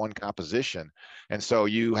connected to one composition. And so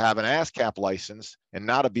you have an ASCAP license and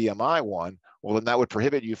not a BMI one. Well, then that would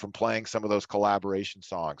prohibit you from playing some of those collaboration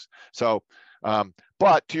songs. So,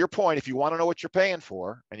 but to your point, if you want to know what you're paying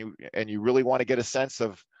for, and you really want to get a sense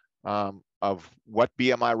of what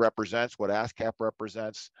BMI represents, what ASCAP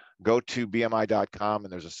represents, go to bmi.com,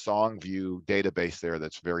 and there's a song view database there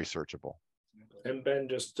that's very searchable. And Ben,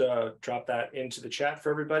 just drop that into the chat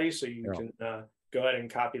for everybody, so you can go ahead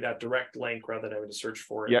and copy that direct link rather than having to search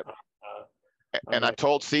for it. Yep. And I'm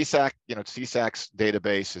told CSAC, CSAC's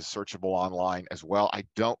database is searchable online as well. I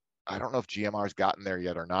don't know if GMR's gotten there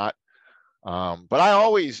yet or not. But I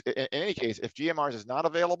always, in any case, if GMR's is not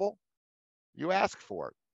available, you ask for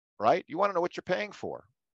it, right? You want to know what you're paying for.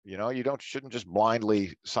 You shouldn't just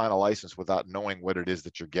blindly sign a license without knowing what it is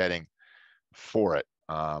that you're getting for it.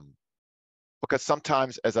 Because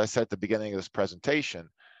sometimes, as I said at the beginning of this presentation,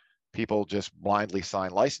 people just blindly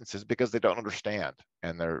sign licenses because they don't understand,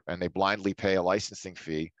 and they blindly pay a licensing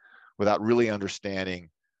fee without really understanding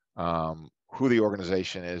who the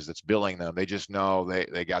organization is that's billing them. They just know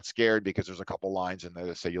they got scared because there's a couple lines in there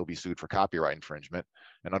that say you'll be sued for copyright infringement.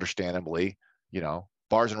 And understandably,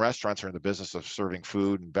 bars and restaurants are in the business of serving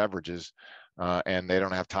food and beverages, and they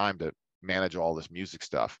don't have time to manage all this music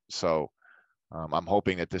stuff. So I'm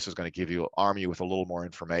hoping that this is going to arm you with a little more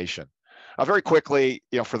information. Very quickly,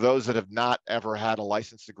 for those that have not ever had a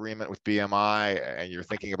license agreement with BMI and you're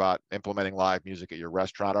thinking about implementing live music at your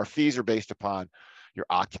restaurant, our fees are based upon your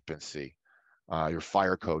occupancy, your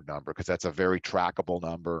fire code number, because that's a very trackable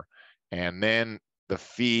number. And then the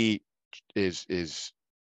fee is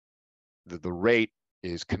the rate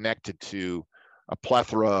is connected to a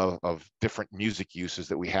plethora of different music uses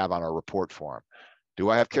that we have on our report form. Do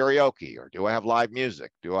I have karaoke, or do I have live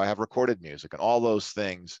music? Do I have recorded music? And all those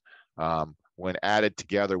things, when added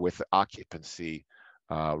together with the occupancy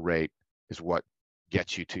rate, is what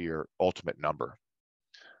gets you to your ultimate number.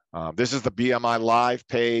 This is the BMI Live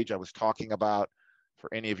page I was talking about.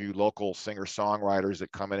 For any of you local singer-songwriters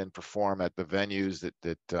that come in and perform at the venues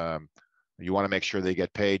that you want to make sure they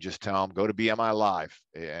get paid, just tell them, go to BMI Live.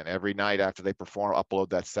 And every night after they perform, upload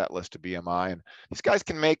that set list to BMI. And these guys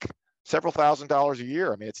can make several $1,000s a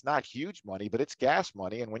year. I mean, it's not huge money, but it's gas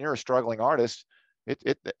money. And when you're a struggling artist,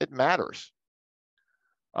 it matters.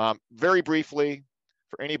 Very briefly,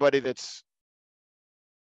 for anybody that's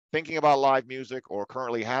thinking about live music or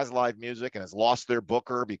currently has live music and has lost their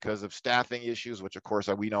booker because of staffing issues, which of course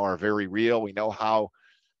we know are very real. We know how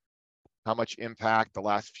much impact the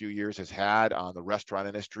last few years has had on the restaurant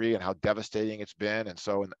industry and how devastating it's been. And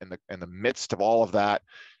so in the midst of all of that,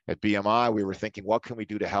 at BMI, we were thinking, what can we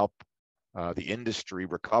do to help the industry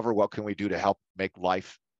recover? What can we do to help make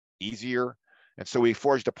life easier? And so we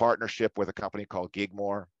forged a partnership with a company called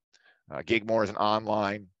Gigmore. Gigmore is an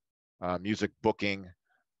online music booking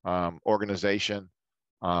organization.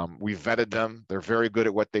 We vetted them. They're very good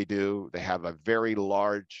at what they do. They have a very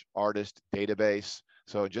large artist database.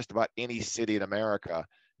 So in just about any city in America,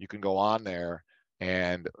 you can go on there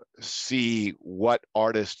and see what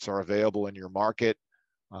artists are available in your market,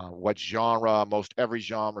 what genre. Most every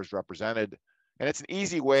genre is represented. And it's an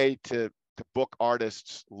easy way to book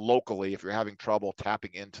artists locally if you're having trouble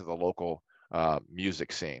tapping into the local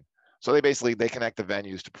music scene. So they connect the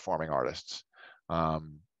venues to performing artists.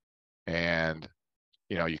 And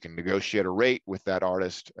you can negotiate a rate with that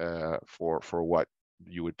artist for what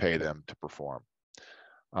you would pay them to perform.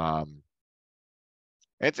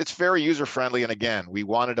 It's very user friendly, and again, we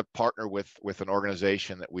wanted to partner with an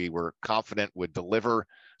organization that we were confident would deliver,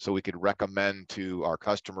 so we could recommend to our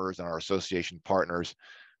customers and our association partners,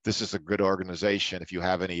 this is a good organization if you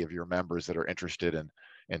have any of your members that are interested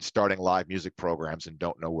in starting live music programs and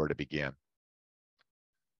don't know where to begin.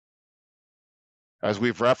 As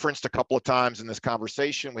we've referenced a couple of times in this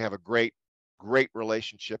conversation, we have a great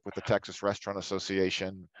relationship with the Texas Restaurant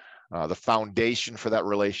Association. The foundation for that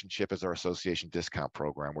relationship is our association discount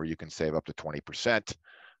program, where you can save up to 20%.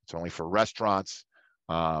 It's only for restaurants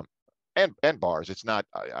and bars. It's not,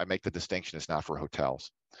 I make the distinction, it's not for hotels.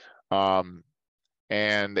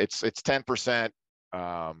 And it's 10%,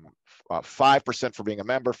 5% for being a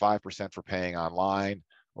member, 5% for paying online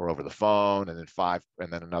or over the phone, and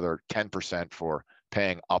then another 10% for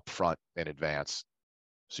paying upfront in advance.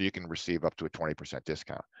 So you can receive up to a 20%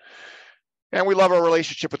 discount. And we love our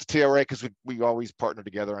relationship with the TRA because we always partner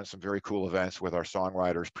together on some very cool events with our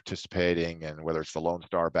songwriters participating, and whether it's the Lone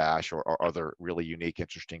Star Bash or other really unique,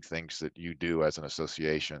 interesting things that you do as an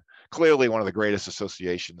association. Clearly one of the greatest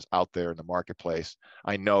associations out there in the marketplace.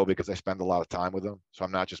 I know because I spend a lot of time with them. So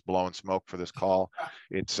I'm not just blowing smoke for this call.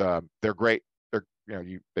 It's they're great. They're,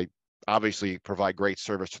 they obviously provide great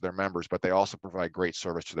service to their members, but they also provide great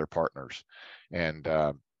service to their partners. And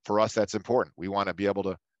for us, that's important. We want to be able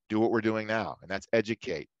to do what we're doing now, and that's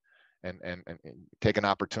educate and take an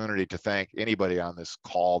opportunity to thank anybody on this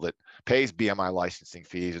call that pays BMI licensing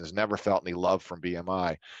fees and has never felt any love from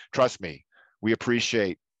BMI. Trust me, we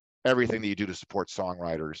appreciate everything that you do to support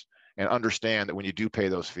songwriters, and understand that when you do pay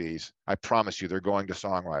those fees, I promise you they're going to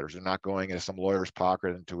songwriters. They're not going into some lawyer's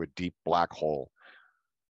pocket into a deep black hole.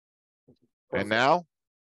 And now,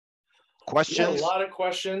 questions? A lot of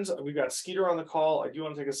questions. We've got Skeeter on the call. I do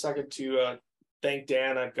want to take a second to thank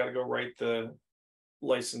Dan. I've got to go write the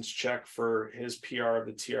license check for his PR of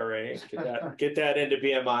the TRA. Get that into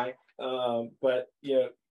BMI. But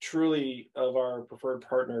truly, of our preferred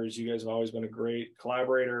partners, you guys have always been a great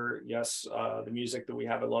collaborator. Yes, the music that we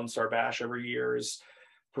have at Lone Star Bash every year is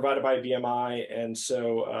provided by BMI, and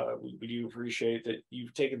so we do appreciate that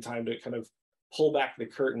you've taken time to kind of pull back the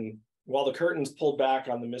curtain. While the curtain's pulled back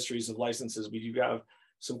on the mysteries of licenses, we do have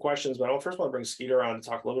some questions. But I first want to bring Skeeter on to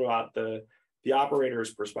talk a little bit about the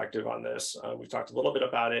operator's perspective on this. We've talked a little bit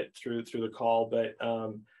about it through the call, but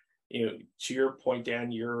to your point,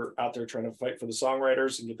 Dan, you're out there trying to fight for the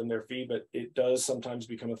songwriters and get them their fee, but it does sometimes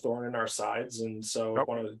become a thorn in our sides. And so I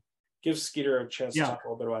want to give Skeeter a chance to talk a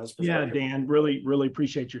little bit about his perspective. Yeah, Dan, really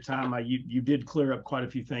appreciate your time. You did clear up quite a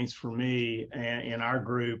few things for me and in our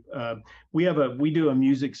group. We do a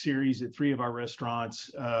music series at 3 of our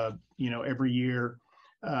restaurants, every year.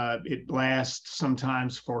 It lasts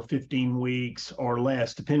sometimes for 15 weeks or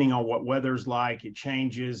less, depending on what weather's like. It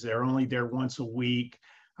changes. They're only there once a week.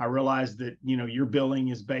 I realize that, your billing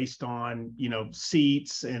is based on,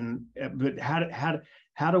 seats, but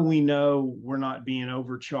how do we know we're not being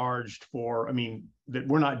overcharged that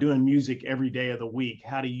we're not doing music every day of the week?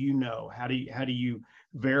 How do you know? How do you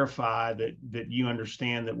verify that you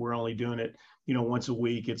understand that we're only doing it, once a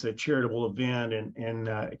week? It's a charitable event,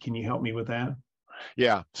 and can you help me with that?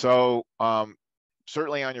 Yeah. So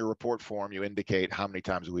certainly on your report form, you indicate how many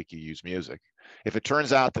times a week you use music. If it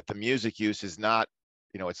turns out that the music use is not,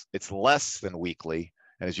 it's less than weekly,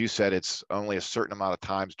 and as you said, it's only a certain amount of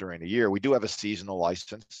times during the year, we do have a seasonal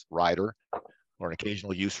license rider or an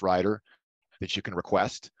occasional use rider that you can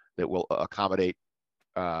request that will accommodate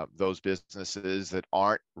those businesses that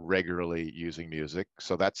aren't regularly using music.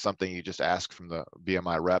 So that's something you just ask from the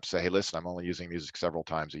BMI rep. Say, hey, listen, I'm only using music several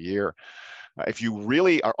times a year. If you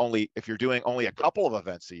really are if you're doing only a couple of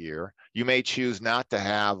events a year, you may choose not to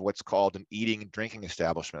have what's called an eating and drinking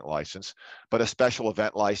establishment license, but a special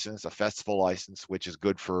event license, a festival license, which is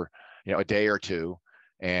good for a day or two.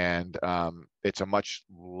 And it's a much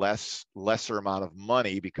lesser amount of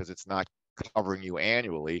money because it's not covering you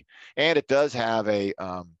annually. And it does have a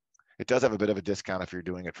bit of a discount if you're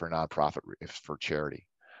doing it for a nonprofit, if for charity.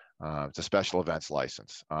 It's a special events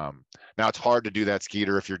license. Now it's hard to do that,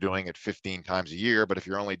 Skeeter, if you're doing it 15 times a year, but if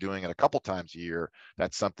you're only doing it a couple times a year,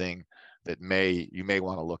 that's something that you may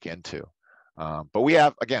want to look into. But we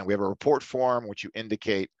have a report form which you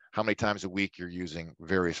indicate how many times a week you're using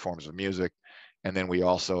various forms of music. And then we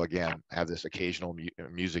also, again, have this occasional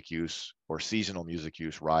music use or seasonal music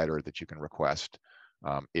use rider that you can request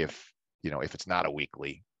if it's not a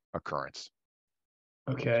weekly occurrence.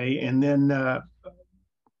 Okay. And then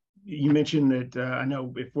you mentioned that I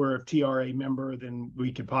know if we're a TRA member, then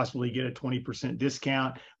we could possibly get a 20%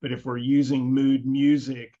 discount. But if we're using Mood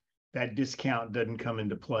Music, that discount doesn't come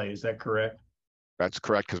into play. Is that correct? That's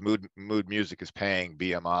correct, because Mood Music is paying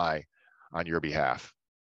BMI on your behalf.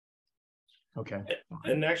 Okay.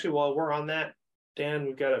 And actually, while we're on that, Dan,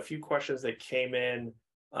 we've got a few questions that came in.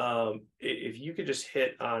 If you could just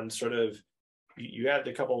hit on sort of, you had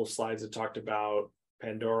a couple of slides that talked about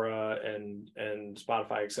Pandora and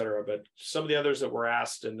Spotify, et cetera, but some of the others that were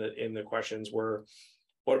asked in the questions were,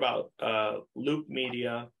 what about Loop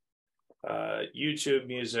Media, YouTube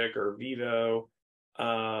Music, or Vivo,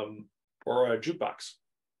 or a jukebox?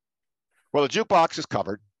 Well, the jukebox is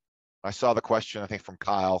covered. I saw the question, I think, from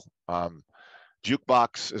Kyle.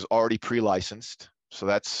 Jukebox is already pre-licensed, so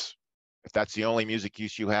if that's the only music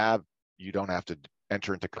use you have, you don't have to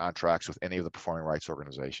enter into contracts with any of the performing rights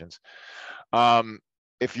organizations.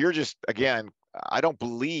 If you're just, again, I don't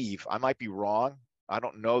believe, I might be wrong, I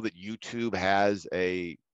don't know that YouTube has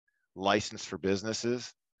a license for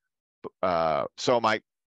businesses. So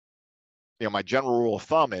my general rule of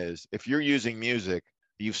thumb is if you're using music,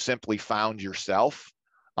 you've simply found yourself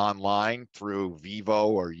online through Vivo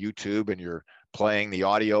or YouTube, and you're playing the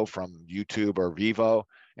audio from YouTube or Vivo,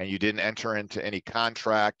 and you didn't enter into any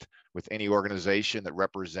contract with any organization that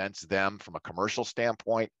represents them from a commercial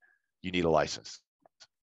standpoint, you need a license.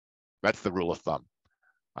 That's the rule of thumb.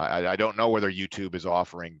 I don't know whether YouTube is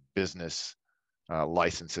offering business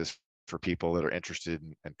licenses for people that are interested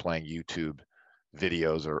in playing YouTube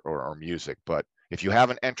videos or music, but if you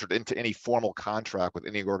haven't entered into any formal contract with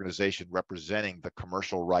any organization representing the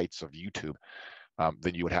commercial rights of YouTube,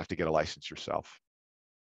 then you would have to get a license yourself.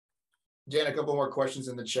 Dan, a couple more questions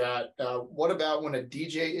in the chat. What about when a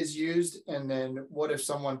DJ is used? And then what if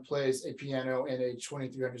someone plays a piano in a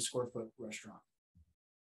 2,300 square foot restaurant?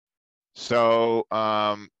 So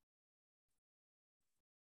I'm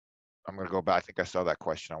going to go back. I think I saw that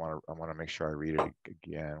question. I want to make sure I read it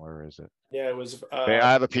again. Where is it? Yeah, it was. Okay,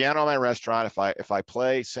 I have a piano in my restaurant. If I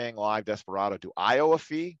play, sing live Desperado, do I owe a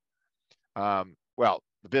fee? Well,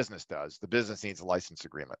 the business does. The business needs a license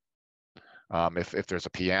agreement. If there's a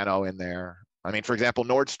piano in there, I mean, for example,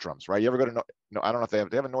 Nordstrom's, right? You ever go to no? I don't know if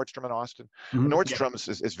they have a Nordstrom in Austin. Mhm. Nordstrom's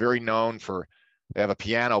is very known for, they have a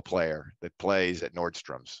piano player that plays at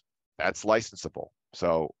Nordstrom's. That's licensable.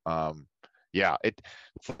 So yeah,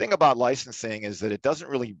 the thing about licensing is that it doesn't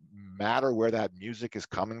really matter where that music is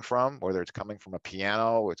coming from, whether it's coming from a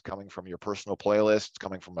piano, it's coming from your personal playlist, it's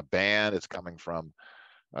coming from a band, it's coming from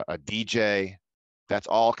a DJ. That's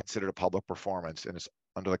all considered a public performance, and it's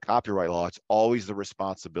under the copyright law, it's always the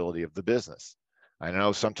responsibility of the business. I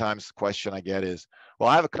know sometimes the question I get is, well,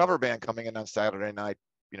 I have a cover band coming in on Saturday night,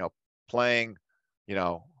 playing,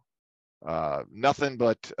 nothing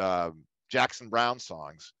but Jackson Browne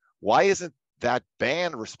songs. Why isn't that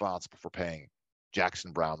band responsible for paying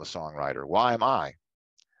Jackson Browne, the songwriter? Why am I?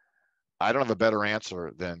 I don't have a better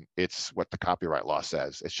answer than it's what the copyright law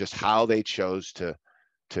says. It's just how they chose to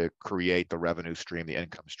create the revenue stream, the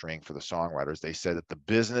income stream for the songwriters. They said that the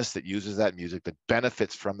business that uses that music, that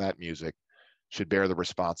benefits from that music, should bear the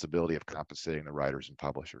responsibility of compensating the writers and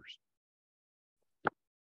publishers.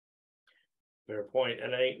 Fair point.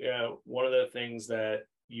 And I think one of the things that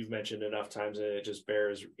you've mentioned enough times, and it just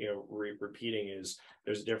bears repeating, is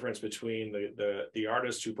there's a difference between the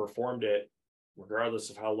artist who performed it, regardless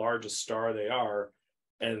of how large a star they are,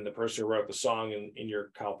 and the person who wrote the song. In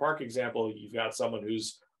your Kyle Park example, you've got someone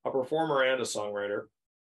who's a performer and a songwriter,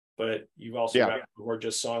 but you've also got people who are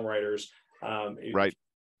just songwriters. Right.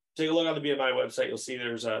 Take a look on the BMI website. You'll see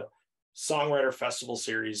there's a songwriter festival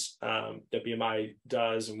series that BMI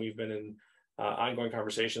does, and we've been in ongoing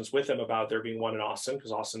conversations with them about there being one in Austin,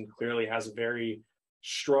 because Austin clearly has a very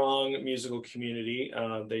strong musical community.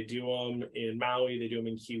 They do them in Maui, they do them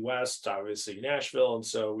in Key West, obviously Nashville, and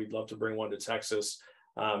so we'd love to bring one to Texas.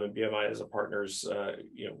 And BMI as a partners,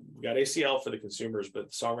 we got ACL for the consumers,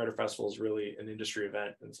 but the Songwriter Festival is really an industry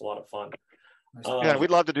event, and it's a lot of fun. Yeah,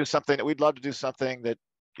 we'd love to do something. We'd love to do something that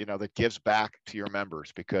that gives back to your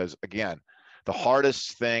members, because again, the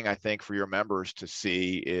hardest thing I think for your members to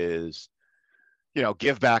see is,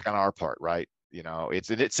 give back on our part, right?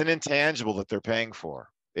 It's an intangible that they're paying for.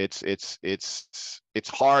 It's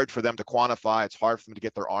hard for them to quantify. It's hard for them to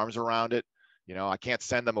get their arms around it. I can't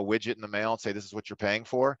send them a widget in the mail and say, this is what you're paying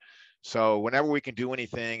for. So whenever we can do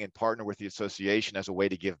anything and partner with the association as a way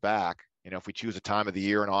to give back, if we choose a time of the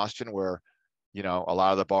year in Austin where, a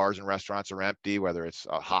lot of the bars and restaurants are empty, whether it's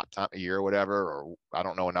a hot time of year or whatever, or I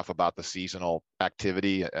don't know enough about the seasonal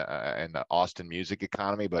activity and the Austin music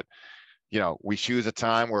economy, but, we choose a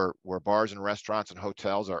time where bars and restaurants and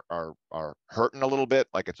hotels are hurting a little bit,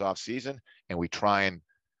 like it's off season, and we try and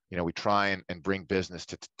bring business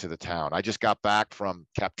to the town. I just got back from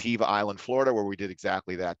Captiva Island, Florida, where we did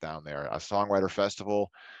exactly that down there, a songwriter festival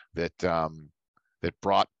that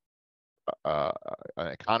brought an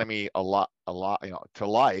economy a lot to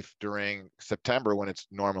life during September when it's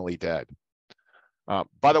normally dead.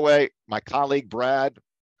 By the way, my colleague Brad,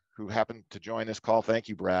 who happened to join this call, thank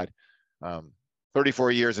you, Brad.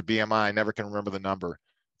 34 years at BMI, I never can remember the number.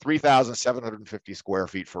 3,750 square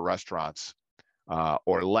feet for restaurants.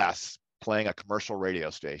 Or less, playing a commercial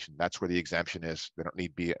radio station. That's where the exemption is. They don't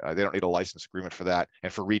need a license agreement for that.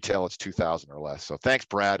 And for retail, it's 2,000 or less. So thanks,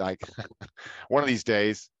 Brad. One of these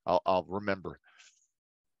days I'll remember.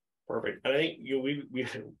 Perfect. I think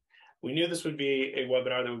we knew this would be a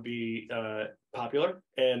webinar that would be popular,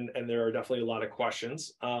 and there are definitely a lot of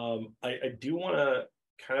questions. I do want to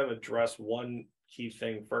kind of address one key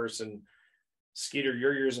thing first. And Skeeter,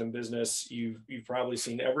 your years in business, you've probably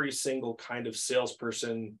seen every single kind of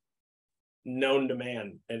salesperson known to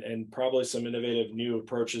man, and probably some innovative new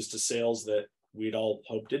approaches to sales that we'd all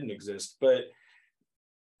hope didn't exist. But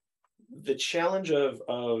the challenge of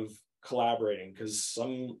collaborating, because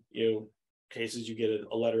some cases you get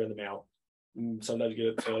a letter in the mail, sometimes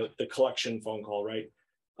you get the collection phone call, right?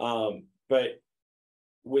 But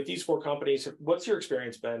with these 4 companies, what's your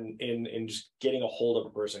experience been in just getting a hold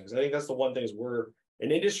of a person? Because I think that's the one thing, is we're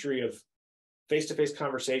an industry of face-to-face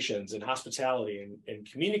conversations and hospitality and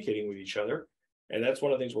communicating with each other. And that's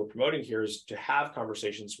one of the things we're promoting here, is to have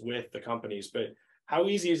conversations with the companies. But how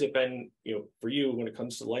easy has it been, for you when it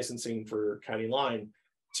comes to licensing for County Line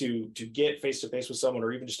to get face-to-face with someone,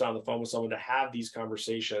 or even just on the phone with someone, to have these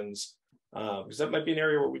conversations? Because that might be an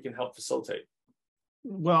area where we can help facilitate.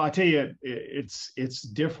 Well, I tell you, it's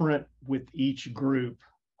different with each group,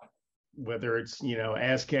 whether it's,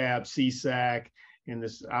 ASCAP, CSAC, and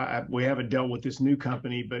this, we haven't dealt with this new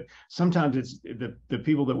company, but sometimes it's the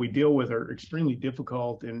people that we deal with are extremely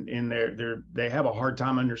difficult, and they have a hard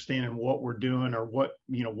time understanding what we're doing, or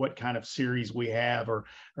what kind of series we have, or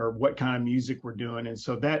what kind of music we're doing. And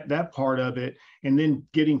so that part of it, and then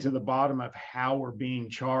getting to the bottom of how we're being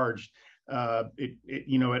charged,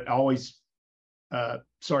 it always,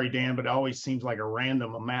 sorry, Dan, but it always seems like a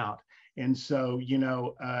random amount. And so,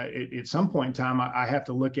 at some point in time, I have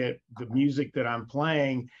to look at the music that I'm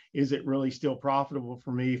playing. Is it really still profitable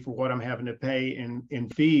for me for what I'm having to pay in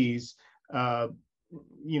fees, to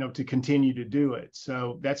continue to do it?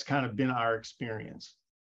 So that's kind of been our experience.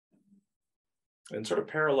 And sort of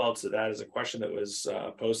parallel to that is a question that was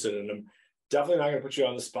posted, and I'm definitely not going to put you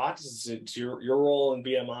on the spot. It's your role in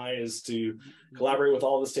BMI is to collaborate with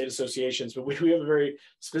all the state associations, but we have a very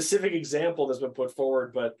specific example that's been put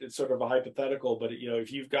forward, but it's sort of a hypothetical. But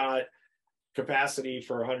if you've got capacity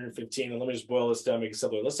for 115, and let me just boil this down, make it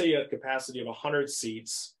simpler. Let's say you have capacity of 100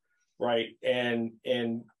 seats, right? And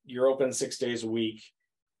you're open 6 days a week,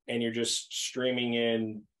 and you're just streaming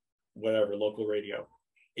in whatever local radio.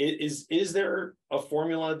 Is there a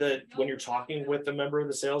formula that when you're talking with a member of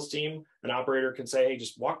the sales team, an operator can say, hey,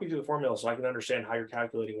 just walk me through the formula so I can understand how you're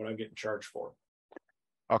calculating what I'm getting charged for?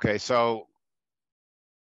 Okay, so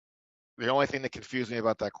the only thing that confused me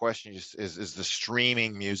about that question is the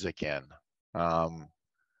streaming music in.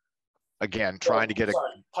 Again, trying to get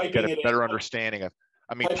a better understanding of,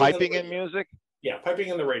 piping in music? Yeah, piping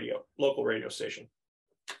in the radio, local radio station.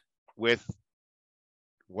 With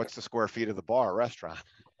what's the square feet of the bar or restaurant?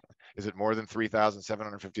 Is it more than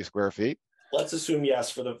 3,750 square feet? Let's assume yes,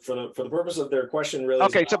 for the purpose of their question, really.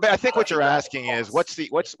 Okay, so I think what you're asking is what's the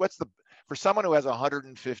for someone who has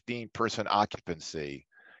 115 person occupancy,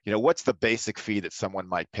 what's the basic fee that someone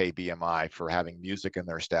might pay BMI for having music in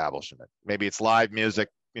their establishment? Maybe it's live music,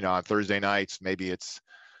 on Thursday nights. Maybe it's,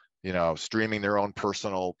 streaming their own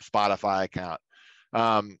personal Spotify account.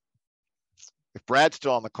 If Brad's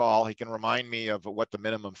still on the call, he can remind me of what the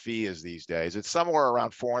minimum fee is these days. It's somewhere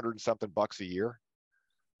around 400 and something bucks a year.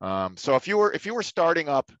 So if you were starting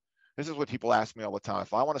up, this is what people ask me all the time.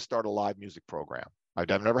 If I want to start a live music program, I've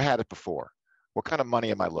never had it before, what kind of money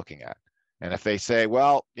am I looking at? And if they say,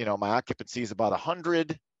 well, my occupancy is about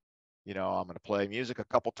 100, I'm going to play music a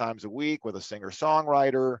couple times a week with a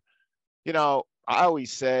singer-songwriter, I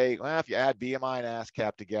always say, well, if you add BMI and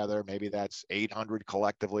ASCAP together, maybe that's 800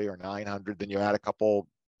 collectively or 900. Then you add a couple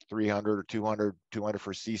 300 or 200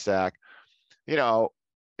 for CSAC.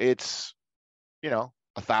 It's,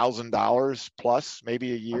 $1,000 plus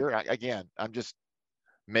maybe a year. Again, I'm just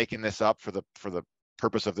making this up for the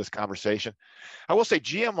purpose of this conversation. I will say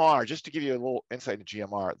GMR, just to give you a little insight into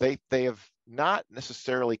GMR, they have not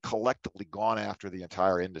necessarily collectively gone after the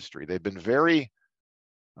entire industry. They've been very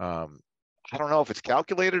I don't know if it's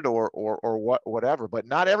calculated or whatever, but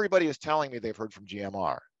not everybody is telling me they've heard from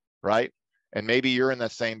GMR, right? And maybe you're in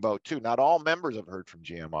that same boat too. Not all members have heard from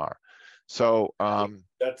GMR. So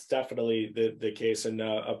that's definitely the case. And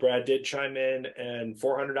Brad did chime in, and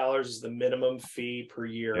 $400 is the minimum fee per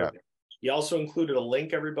year. Yeah. He also included a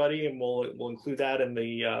link, everybody, and we'll include that in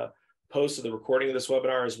the post of the recording of this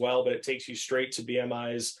webinar as well. But it takes you straight to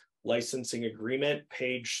BMI's licensing agreement.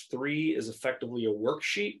 Page 3 is effectively a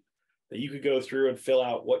worksheet that you could go through and fill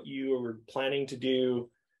out what you are planning to do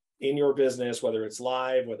in your business, whether it's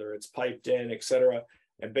live, whether it's piped in, et cetera.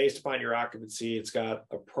 And based upon your occupancy, it's got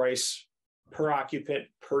a price per occupant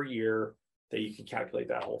per year that you can calculate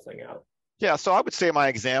that whole thing out. Yeah, so I would say my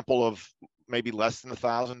example of maybe less than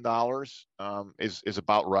 $1,000 is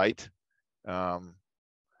about right. And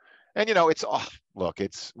it's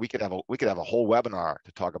we could have a whole webinar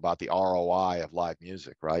to talk about the ROI of live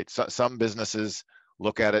music, right? So, some businesses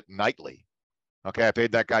look at it nightly. Okay, I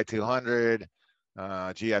paid that guy 200.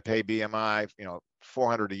 Gee, I pay BMI,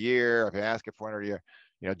 400 a year. I pay ASCAP 400 a year.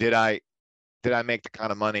 Did I did I make the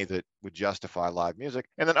kind of money that would justify live music?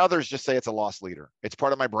 And then others just say it's a loss leader. It's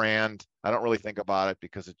part of my brand. I don't really think about it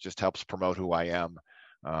because it just helps promote who I am.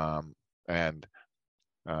 But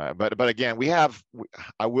again,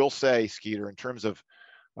 I will say, Skeeter, in terms of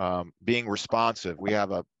being responsive,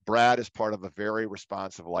 Brad is part of a very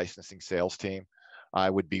responsive licensing sales team. I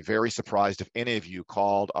would be very surprised if any of you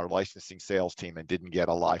called our licensing sales team and didn't get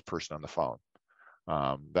a live person on the phone.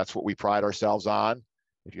 That's what we pride ourselves on.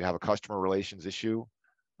 If you have a customer relations issue,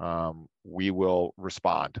 we will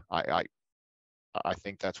respond. I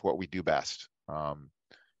think that's what we do best.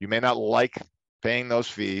 You may not like paying those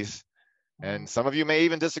fees, and some of you may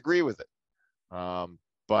even disagree with it.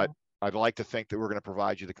 But I'd like to think that we're going to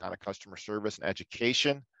provide you the kind of customer service and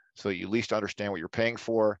education so that you at least understand what you're paying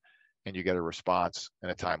for and you get a response in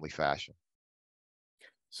a timely fashion.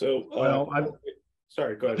 So,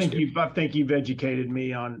 sorry, go ahead. I think you've educated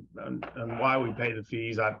me on why we pay the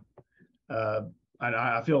fees. I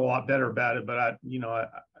feel a lot better about it, but I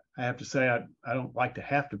have to say I don't like to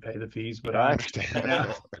have to pay the fees, but I understand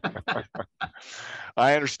now.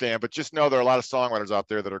 I understand, but just know there are a lot of songwriters out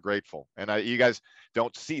there that are grateful, and you guys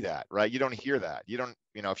don't see that, right? You don't hear that. You don't,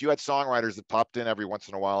 if you had songwriters that popped in every once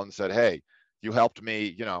in a while and said, "Hey, you helped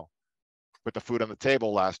me, put the food on the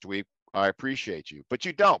table last week. I appreciate you," but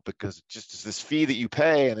you don't, because it's just this fee that you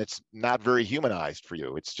pay, and it's not very humanized for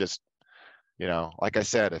you. It's just, like I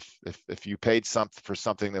said, if you paid for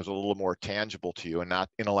something that was a little more tangible to you and not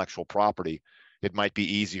intellectual property, it might be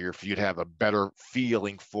easier for you to have a better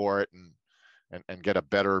feeling for it and get a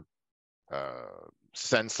better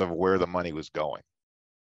sense of where the money was going.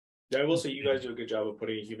 Yeah, I will say you guys do a good job of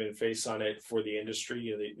putting a human face on it for the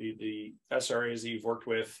industry. The SRAs that you've worked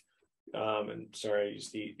with, and sorry, I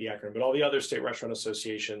use the acronym, but all the other state restaurant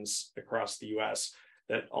associations across the U.S.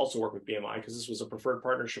 that also work with BMI, because this was a preferred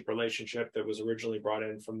partnership relationship that was originally brought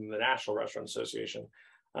in from the National Restaurant Association.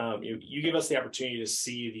 You give us the opportunity to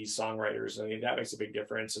see these songwriters. I mean, that makes a big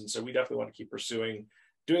difference. And so we definitely want to keep pursuing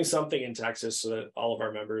doing something in Texas so that all of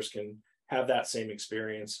our members can have that same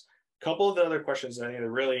experience. A couple of the other questions that I think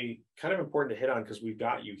are really kind of important to hit on because we've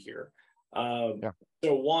got you here. So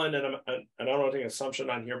one, and I don't want to take an assumption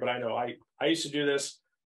on here, but I know I used to do this.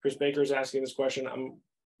 Chris Baker's asking this question. I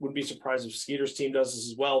wouldn't be surprised if Skeeter's team does this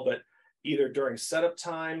as well, but either during setup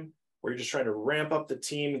time, where you're just trying to ramp up the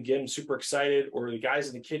team and get them super excited, or the guys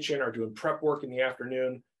in the kitchen are doing prep work in the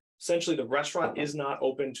afternoon. Essentially, the restaurant is not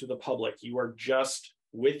open to the public. You are just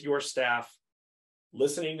with your staff,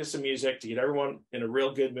 listening to some music to get everyone in a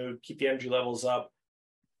real good mood, keep the energy levels up.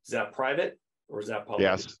 Is that private or is that public?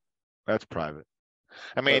 Yes, that's private.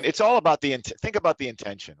 I mean, it's all about think about the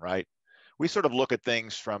intention, right? We sort of look at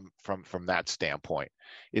things from that standpoint.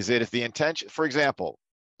 Is it if the intention, for example,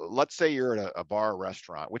 let's say you're at a bar or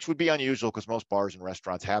restaurant, which would be unusual because most bars and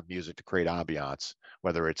restaurants have music to create ambiance,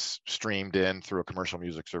 whether it's streamed in through a commercial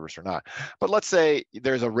music service or not. But let's say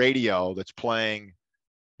there's a radio that's playing,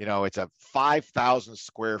 it's a 5,000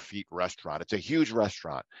 square feet restaurant. It's a huge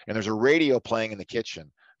restaurant. And there's a radio playing in the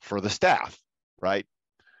kitchen for the staff, right?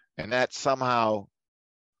 And that somehow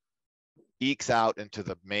ekes out into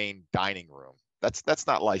the main dining room. That's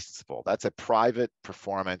not licensable. That's a private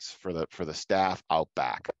performance for the staff out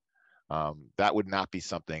back. That would not be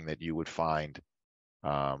something that you would find.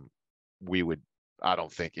 I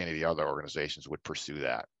don't think any of the other organizations would pursue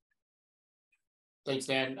that. Thanks,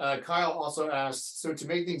 Dan. Kyle also asked, so to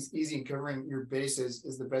make things easy in covering your bases,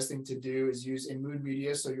 is the best thing to do is use a mood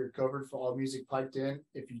media so you're covered for all music piped in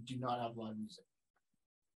if you do not have live music?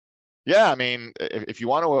 Yeah, I mean, if you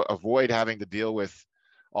want to avoid having to deal with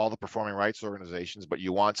all the performing rights organizations, but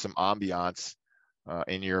you want some ambiance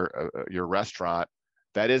in your restaurant,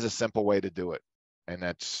 that is a simple way to do it. And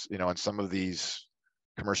that's, and some of these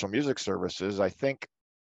commercial music services, I think,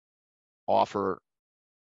 offer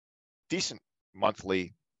decent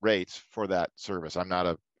monthly rates for that service. I'm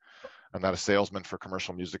not a salesman for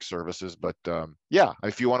commercial music services, but yeah,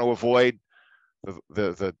 if you want to avoid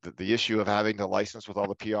the issue of having to license with all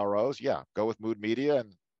the PROs, yeah, go with Mood Media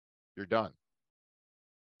and you're done.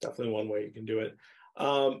 Definitely one way you can do it.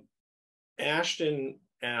 Ashton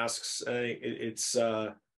asks, it's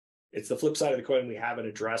the flip side of the coin we haven't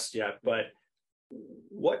addressed yet, but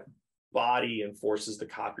what body enforces the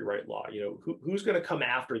copyright law? Who's going to come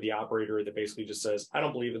after the operator that basically just says, I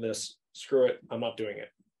don't believe in this, screw it, I'm not doing it?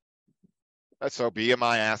 So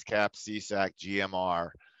BMI, ASCAP, CSAC, GMR,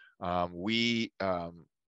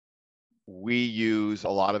 we use a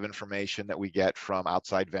lot of information that we get from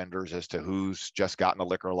outside vendors as to who's just gotten a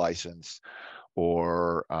liquor license,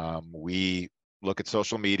 or we look at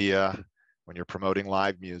social media when you're promoting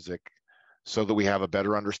live music. so that we have a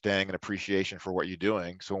better understanding and appreciation for what you're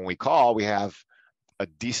doing. So when we call, we have a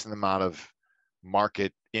decent amount of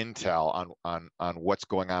market intel on what's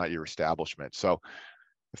going on at your establishment. So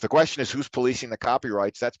if the question is who's policing the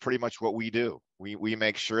copyrights, that's pretty much what we do. We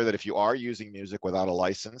make sure that if you are using music without a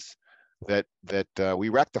license, that we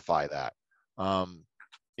rectify that.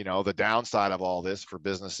 You know, the downside of all this for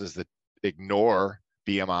businesses that ignore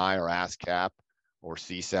BMI or ASCAP or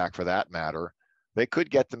CSAC for that matter, they could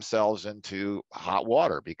get themselves into hot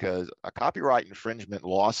water, because a copyright infringement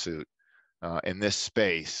lawsuit in this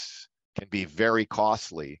space can be very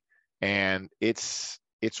costly, and it's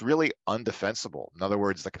really undefensible. In other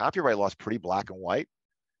words, the copyright law is pretty black and white.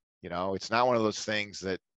 You know, it's not one of those things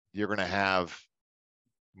that you're going to have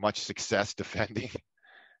much success defending.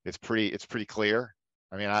 It's pretty clear.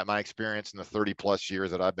 I mean, my experience in the 30 plus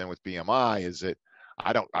years that I've been with BMI is that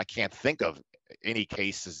I can't think of any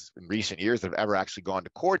cases in recent years that have ever actually gone to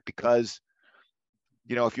court, because,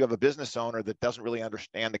 you know, if you have a business owner that doesn't really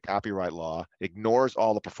understand the copyright law, ignores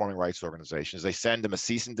all the performing rights organizations, they send them a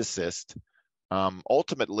cease and desist.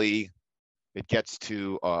 Ultimately, it gets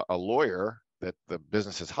to a lawyer that the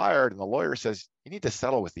business has hired, and the lawyer says, you need to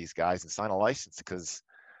settle with these guys and sign a license, because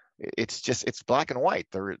it's black and white.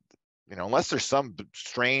 They're, you know, unless there's some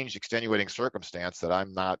strange extenuating circumstance that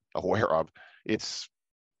I'm not aware of, it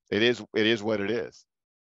is what it is.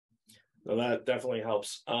 Well, that definitely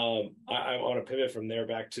helps. I want to pivot from there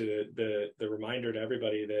back to the reminder to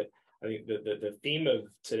everybody that I think the theme of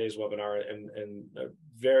today's webinar, and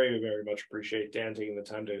very, very much appreciate Dan taking the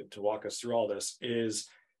time to walk us through all this, is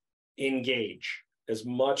engage. As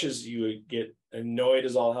much as you get annoyed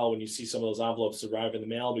as all hell when you see some of those envelopes arrive in the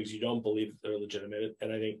mail because you don't believe they're legitimate.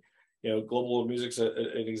 And I think, you know, Global World Music's an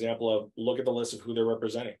example of, look at the list of who they're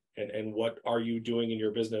representing and what are you doing in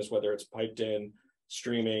your business, whether it's piped in,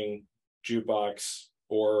 streaming, jukebox,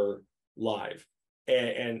 or live,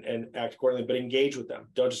 and act accordingly, but engage with them.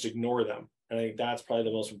 Don't just ignore them. And I think that's probably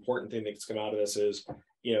the most important thing that's come out of this is,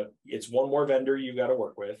 you know, it's one more vendor you got to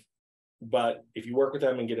work with. But if you work with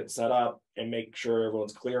them and get it set up and make sure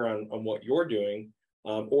everyone's clear on what you're doing,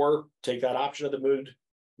 or take that option of the Mood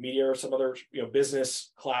Media or some other, you know,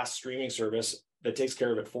 business class streaming service that takes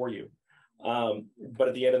care of it for you. But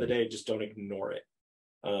at the end of the day, just don't ignore it.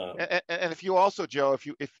 And if you also, Joe,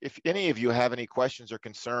 if any of you have any questions or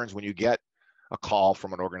concerns when you get a call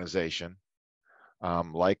from an organization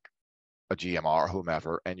like a GMR or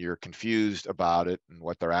whomever, and you're confused about it and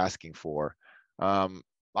what they're asking for,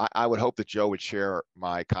 I would hope that Joe would share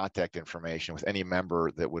my contact information with any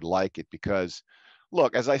member that would like it, because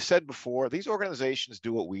look, as I said before, these organizations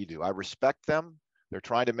do what we do. I respect them. They're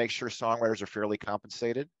trying to make sure songwriters are fairly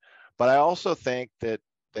compensated, but I also think that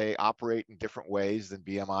they operate in different ways than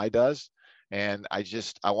BMI does. And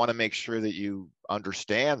I want to make sure that you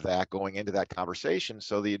understand that going into that conversation,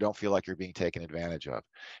 so that you don't feel like you're being taken advantage of.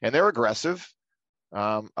 And they're aggressive,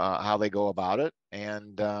 how they go about it.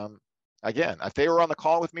 And again, if they were on the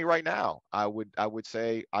call with me right now, I would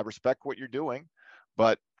say, I respect what you're doing,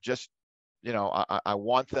 but just, you know, I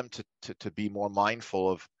want them to be more mindful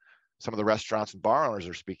of some of the restaurants and bar owners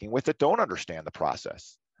they're speaking with that don't understand the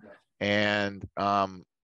process. Yeah. And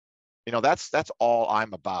you know, that's all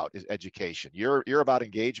I'm about, is education. You're about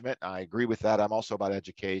engagement. I agree with that. I'm also about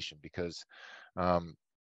education, because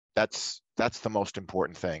that's the most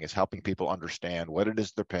important thing, is helping people understand what it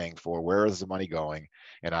is they're paying for, where is the money going,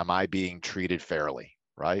 and am I being treated fairly,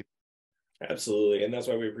 right? Absolutely. And that's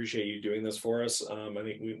why we appreciate you doing this for us. I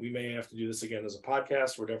think we may have to do this again as a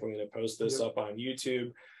podcast. We're definitely going to post this up on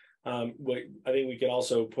YouTube. I think we can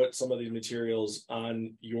also put some of these materials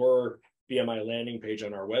on your BMI landing page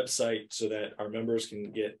on our website, so that our members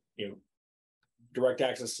can get, you know, direct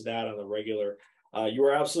access to that on the regular. You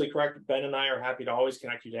are absolutely correct. Ben and I are happy to always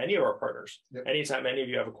connect you to any of our partners. Yep. Anytime any of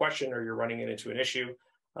you have a question or you're running into an issue,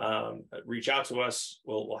 reach out to us.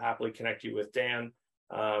 We'll happily connect you with Dan.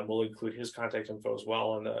 We'll include his contact info as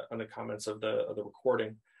well on the comments of the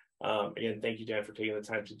recording. Again, thank you, Dan, for taking the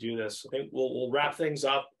time to do this. I think we'll wrap things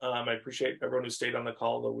up. I appreciate everyone who stayed on the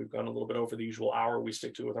call, though we've gone a little bit over the usual hour we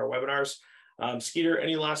stick to with our webinars. Skeeter,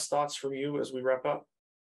 any last thoughts from you as we wrap up?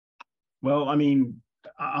 Well, I mean,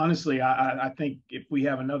 honestly, I think if we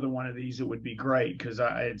have another one of these, it would be great, because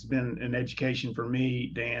it's been an education for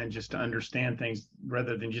me, Dan, just to understand things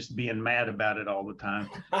rather than just being mad about it all the time.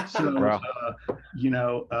 So, you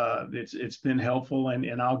know, it's been helpful,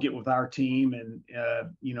 and I'll get with our team, and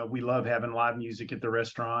you know, we love having live music at the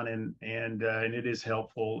restaurant, and it is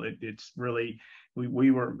helpful. It's really,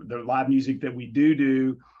 we were the live music that we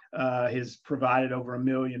do. has provided over 1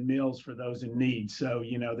 million meals for those in need. So,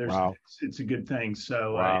 you know, Wow. it's a good thing.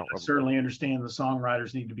 So Wow. I certainly understand the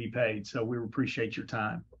songwriters need to be paid. So we appreciate your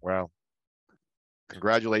time. Well,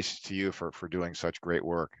 congratulations to you for doing such great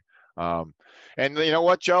work. And you know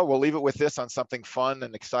what, Joe, we'll leave it with this on something fun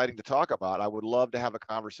and exciting to talk about. I would love to have a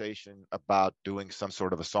conversation about doing some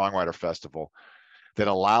sort of a songwriter festival that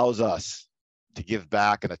allows us to give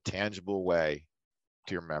back in a tangible way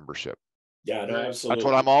to your membership. Yeah, no, absolutely. That's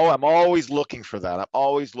what I'm always looking for that. I'm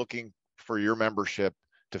always looking for your membership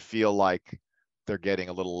to feel like they're getting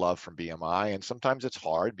a little love from BMI. And sometimes it's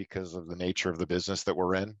hard because of the nature of the business that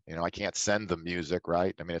we're in. You know, I can't send them music,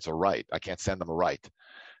 right? I mean, it's a right. I can't send them a right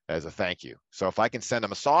as a thank you. So if I can send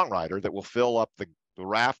them a songwriter that will fill up the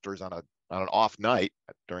rafters on an off night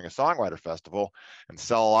during a songwriter festival and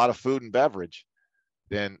sell a lot of food and beverage,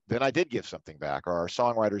 then I did give something back, or our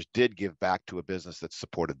songwriters did give back to a business that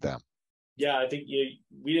supported them. Yeah, I think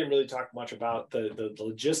we didn't really talk much about the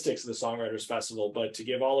logistics of the Songwriters Festival, but to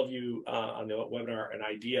give all of you on the webinar an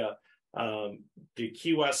idea, the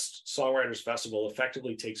Key West Songwriters Festival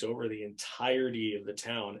effectively takes over the entirety of the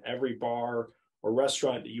town. Every bar or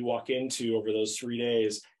restaurant that you walk into over those 3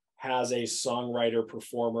 days has a songwriter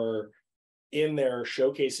performer in there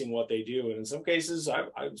showcasing what they do. And in some cases, I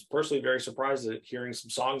was personally very surprised at hearing some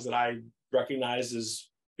songs that I recognized as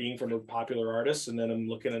being from a popular artist. And then I'm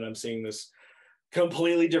looking and I'm seeing this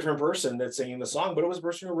completely different person that's singing the song, but it was a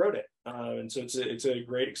person who wrote it. And so it's a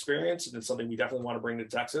great experience, and it's something we definitely want to bring to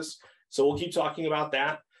Texas. So we'll keep talking about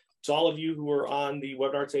that. To all of you who are on the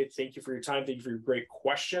webinar today, thank you for your time. Thank you for your great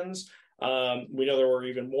questions. We know there were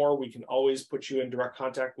even more. We can always put you in direct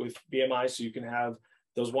contact with BMI so you can have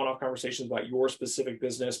those one-off conversations about your specific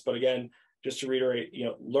business. But again, just to reiterate,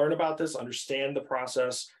 learn about this, understand the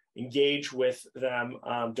process, engage with them,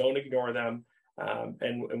 don't ignore them.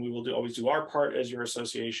 And we will always do our part as your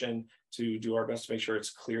association to do our best to make sure it's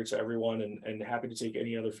clear to everyone, and happy to take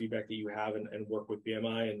any other feedback that you have and work with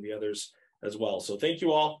BMI and the others as well. So thank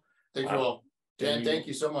you all. Thank you all. Dan, thank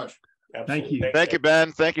you so much. Absolutely. Thank you. Thanks, Thank you,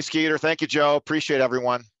 Ben. Thank you, Skeeter. Thank you, Joe. Appreciate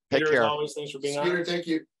everyone. Take Peter, care. as always, thanks for being on. Skeeter, thank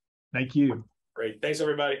you. Thank you. Great. Thanks,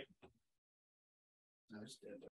 everybody.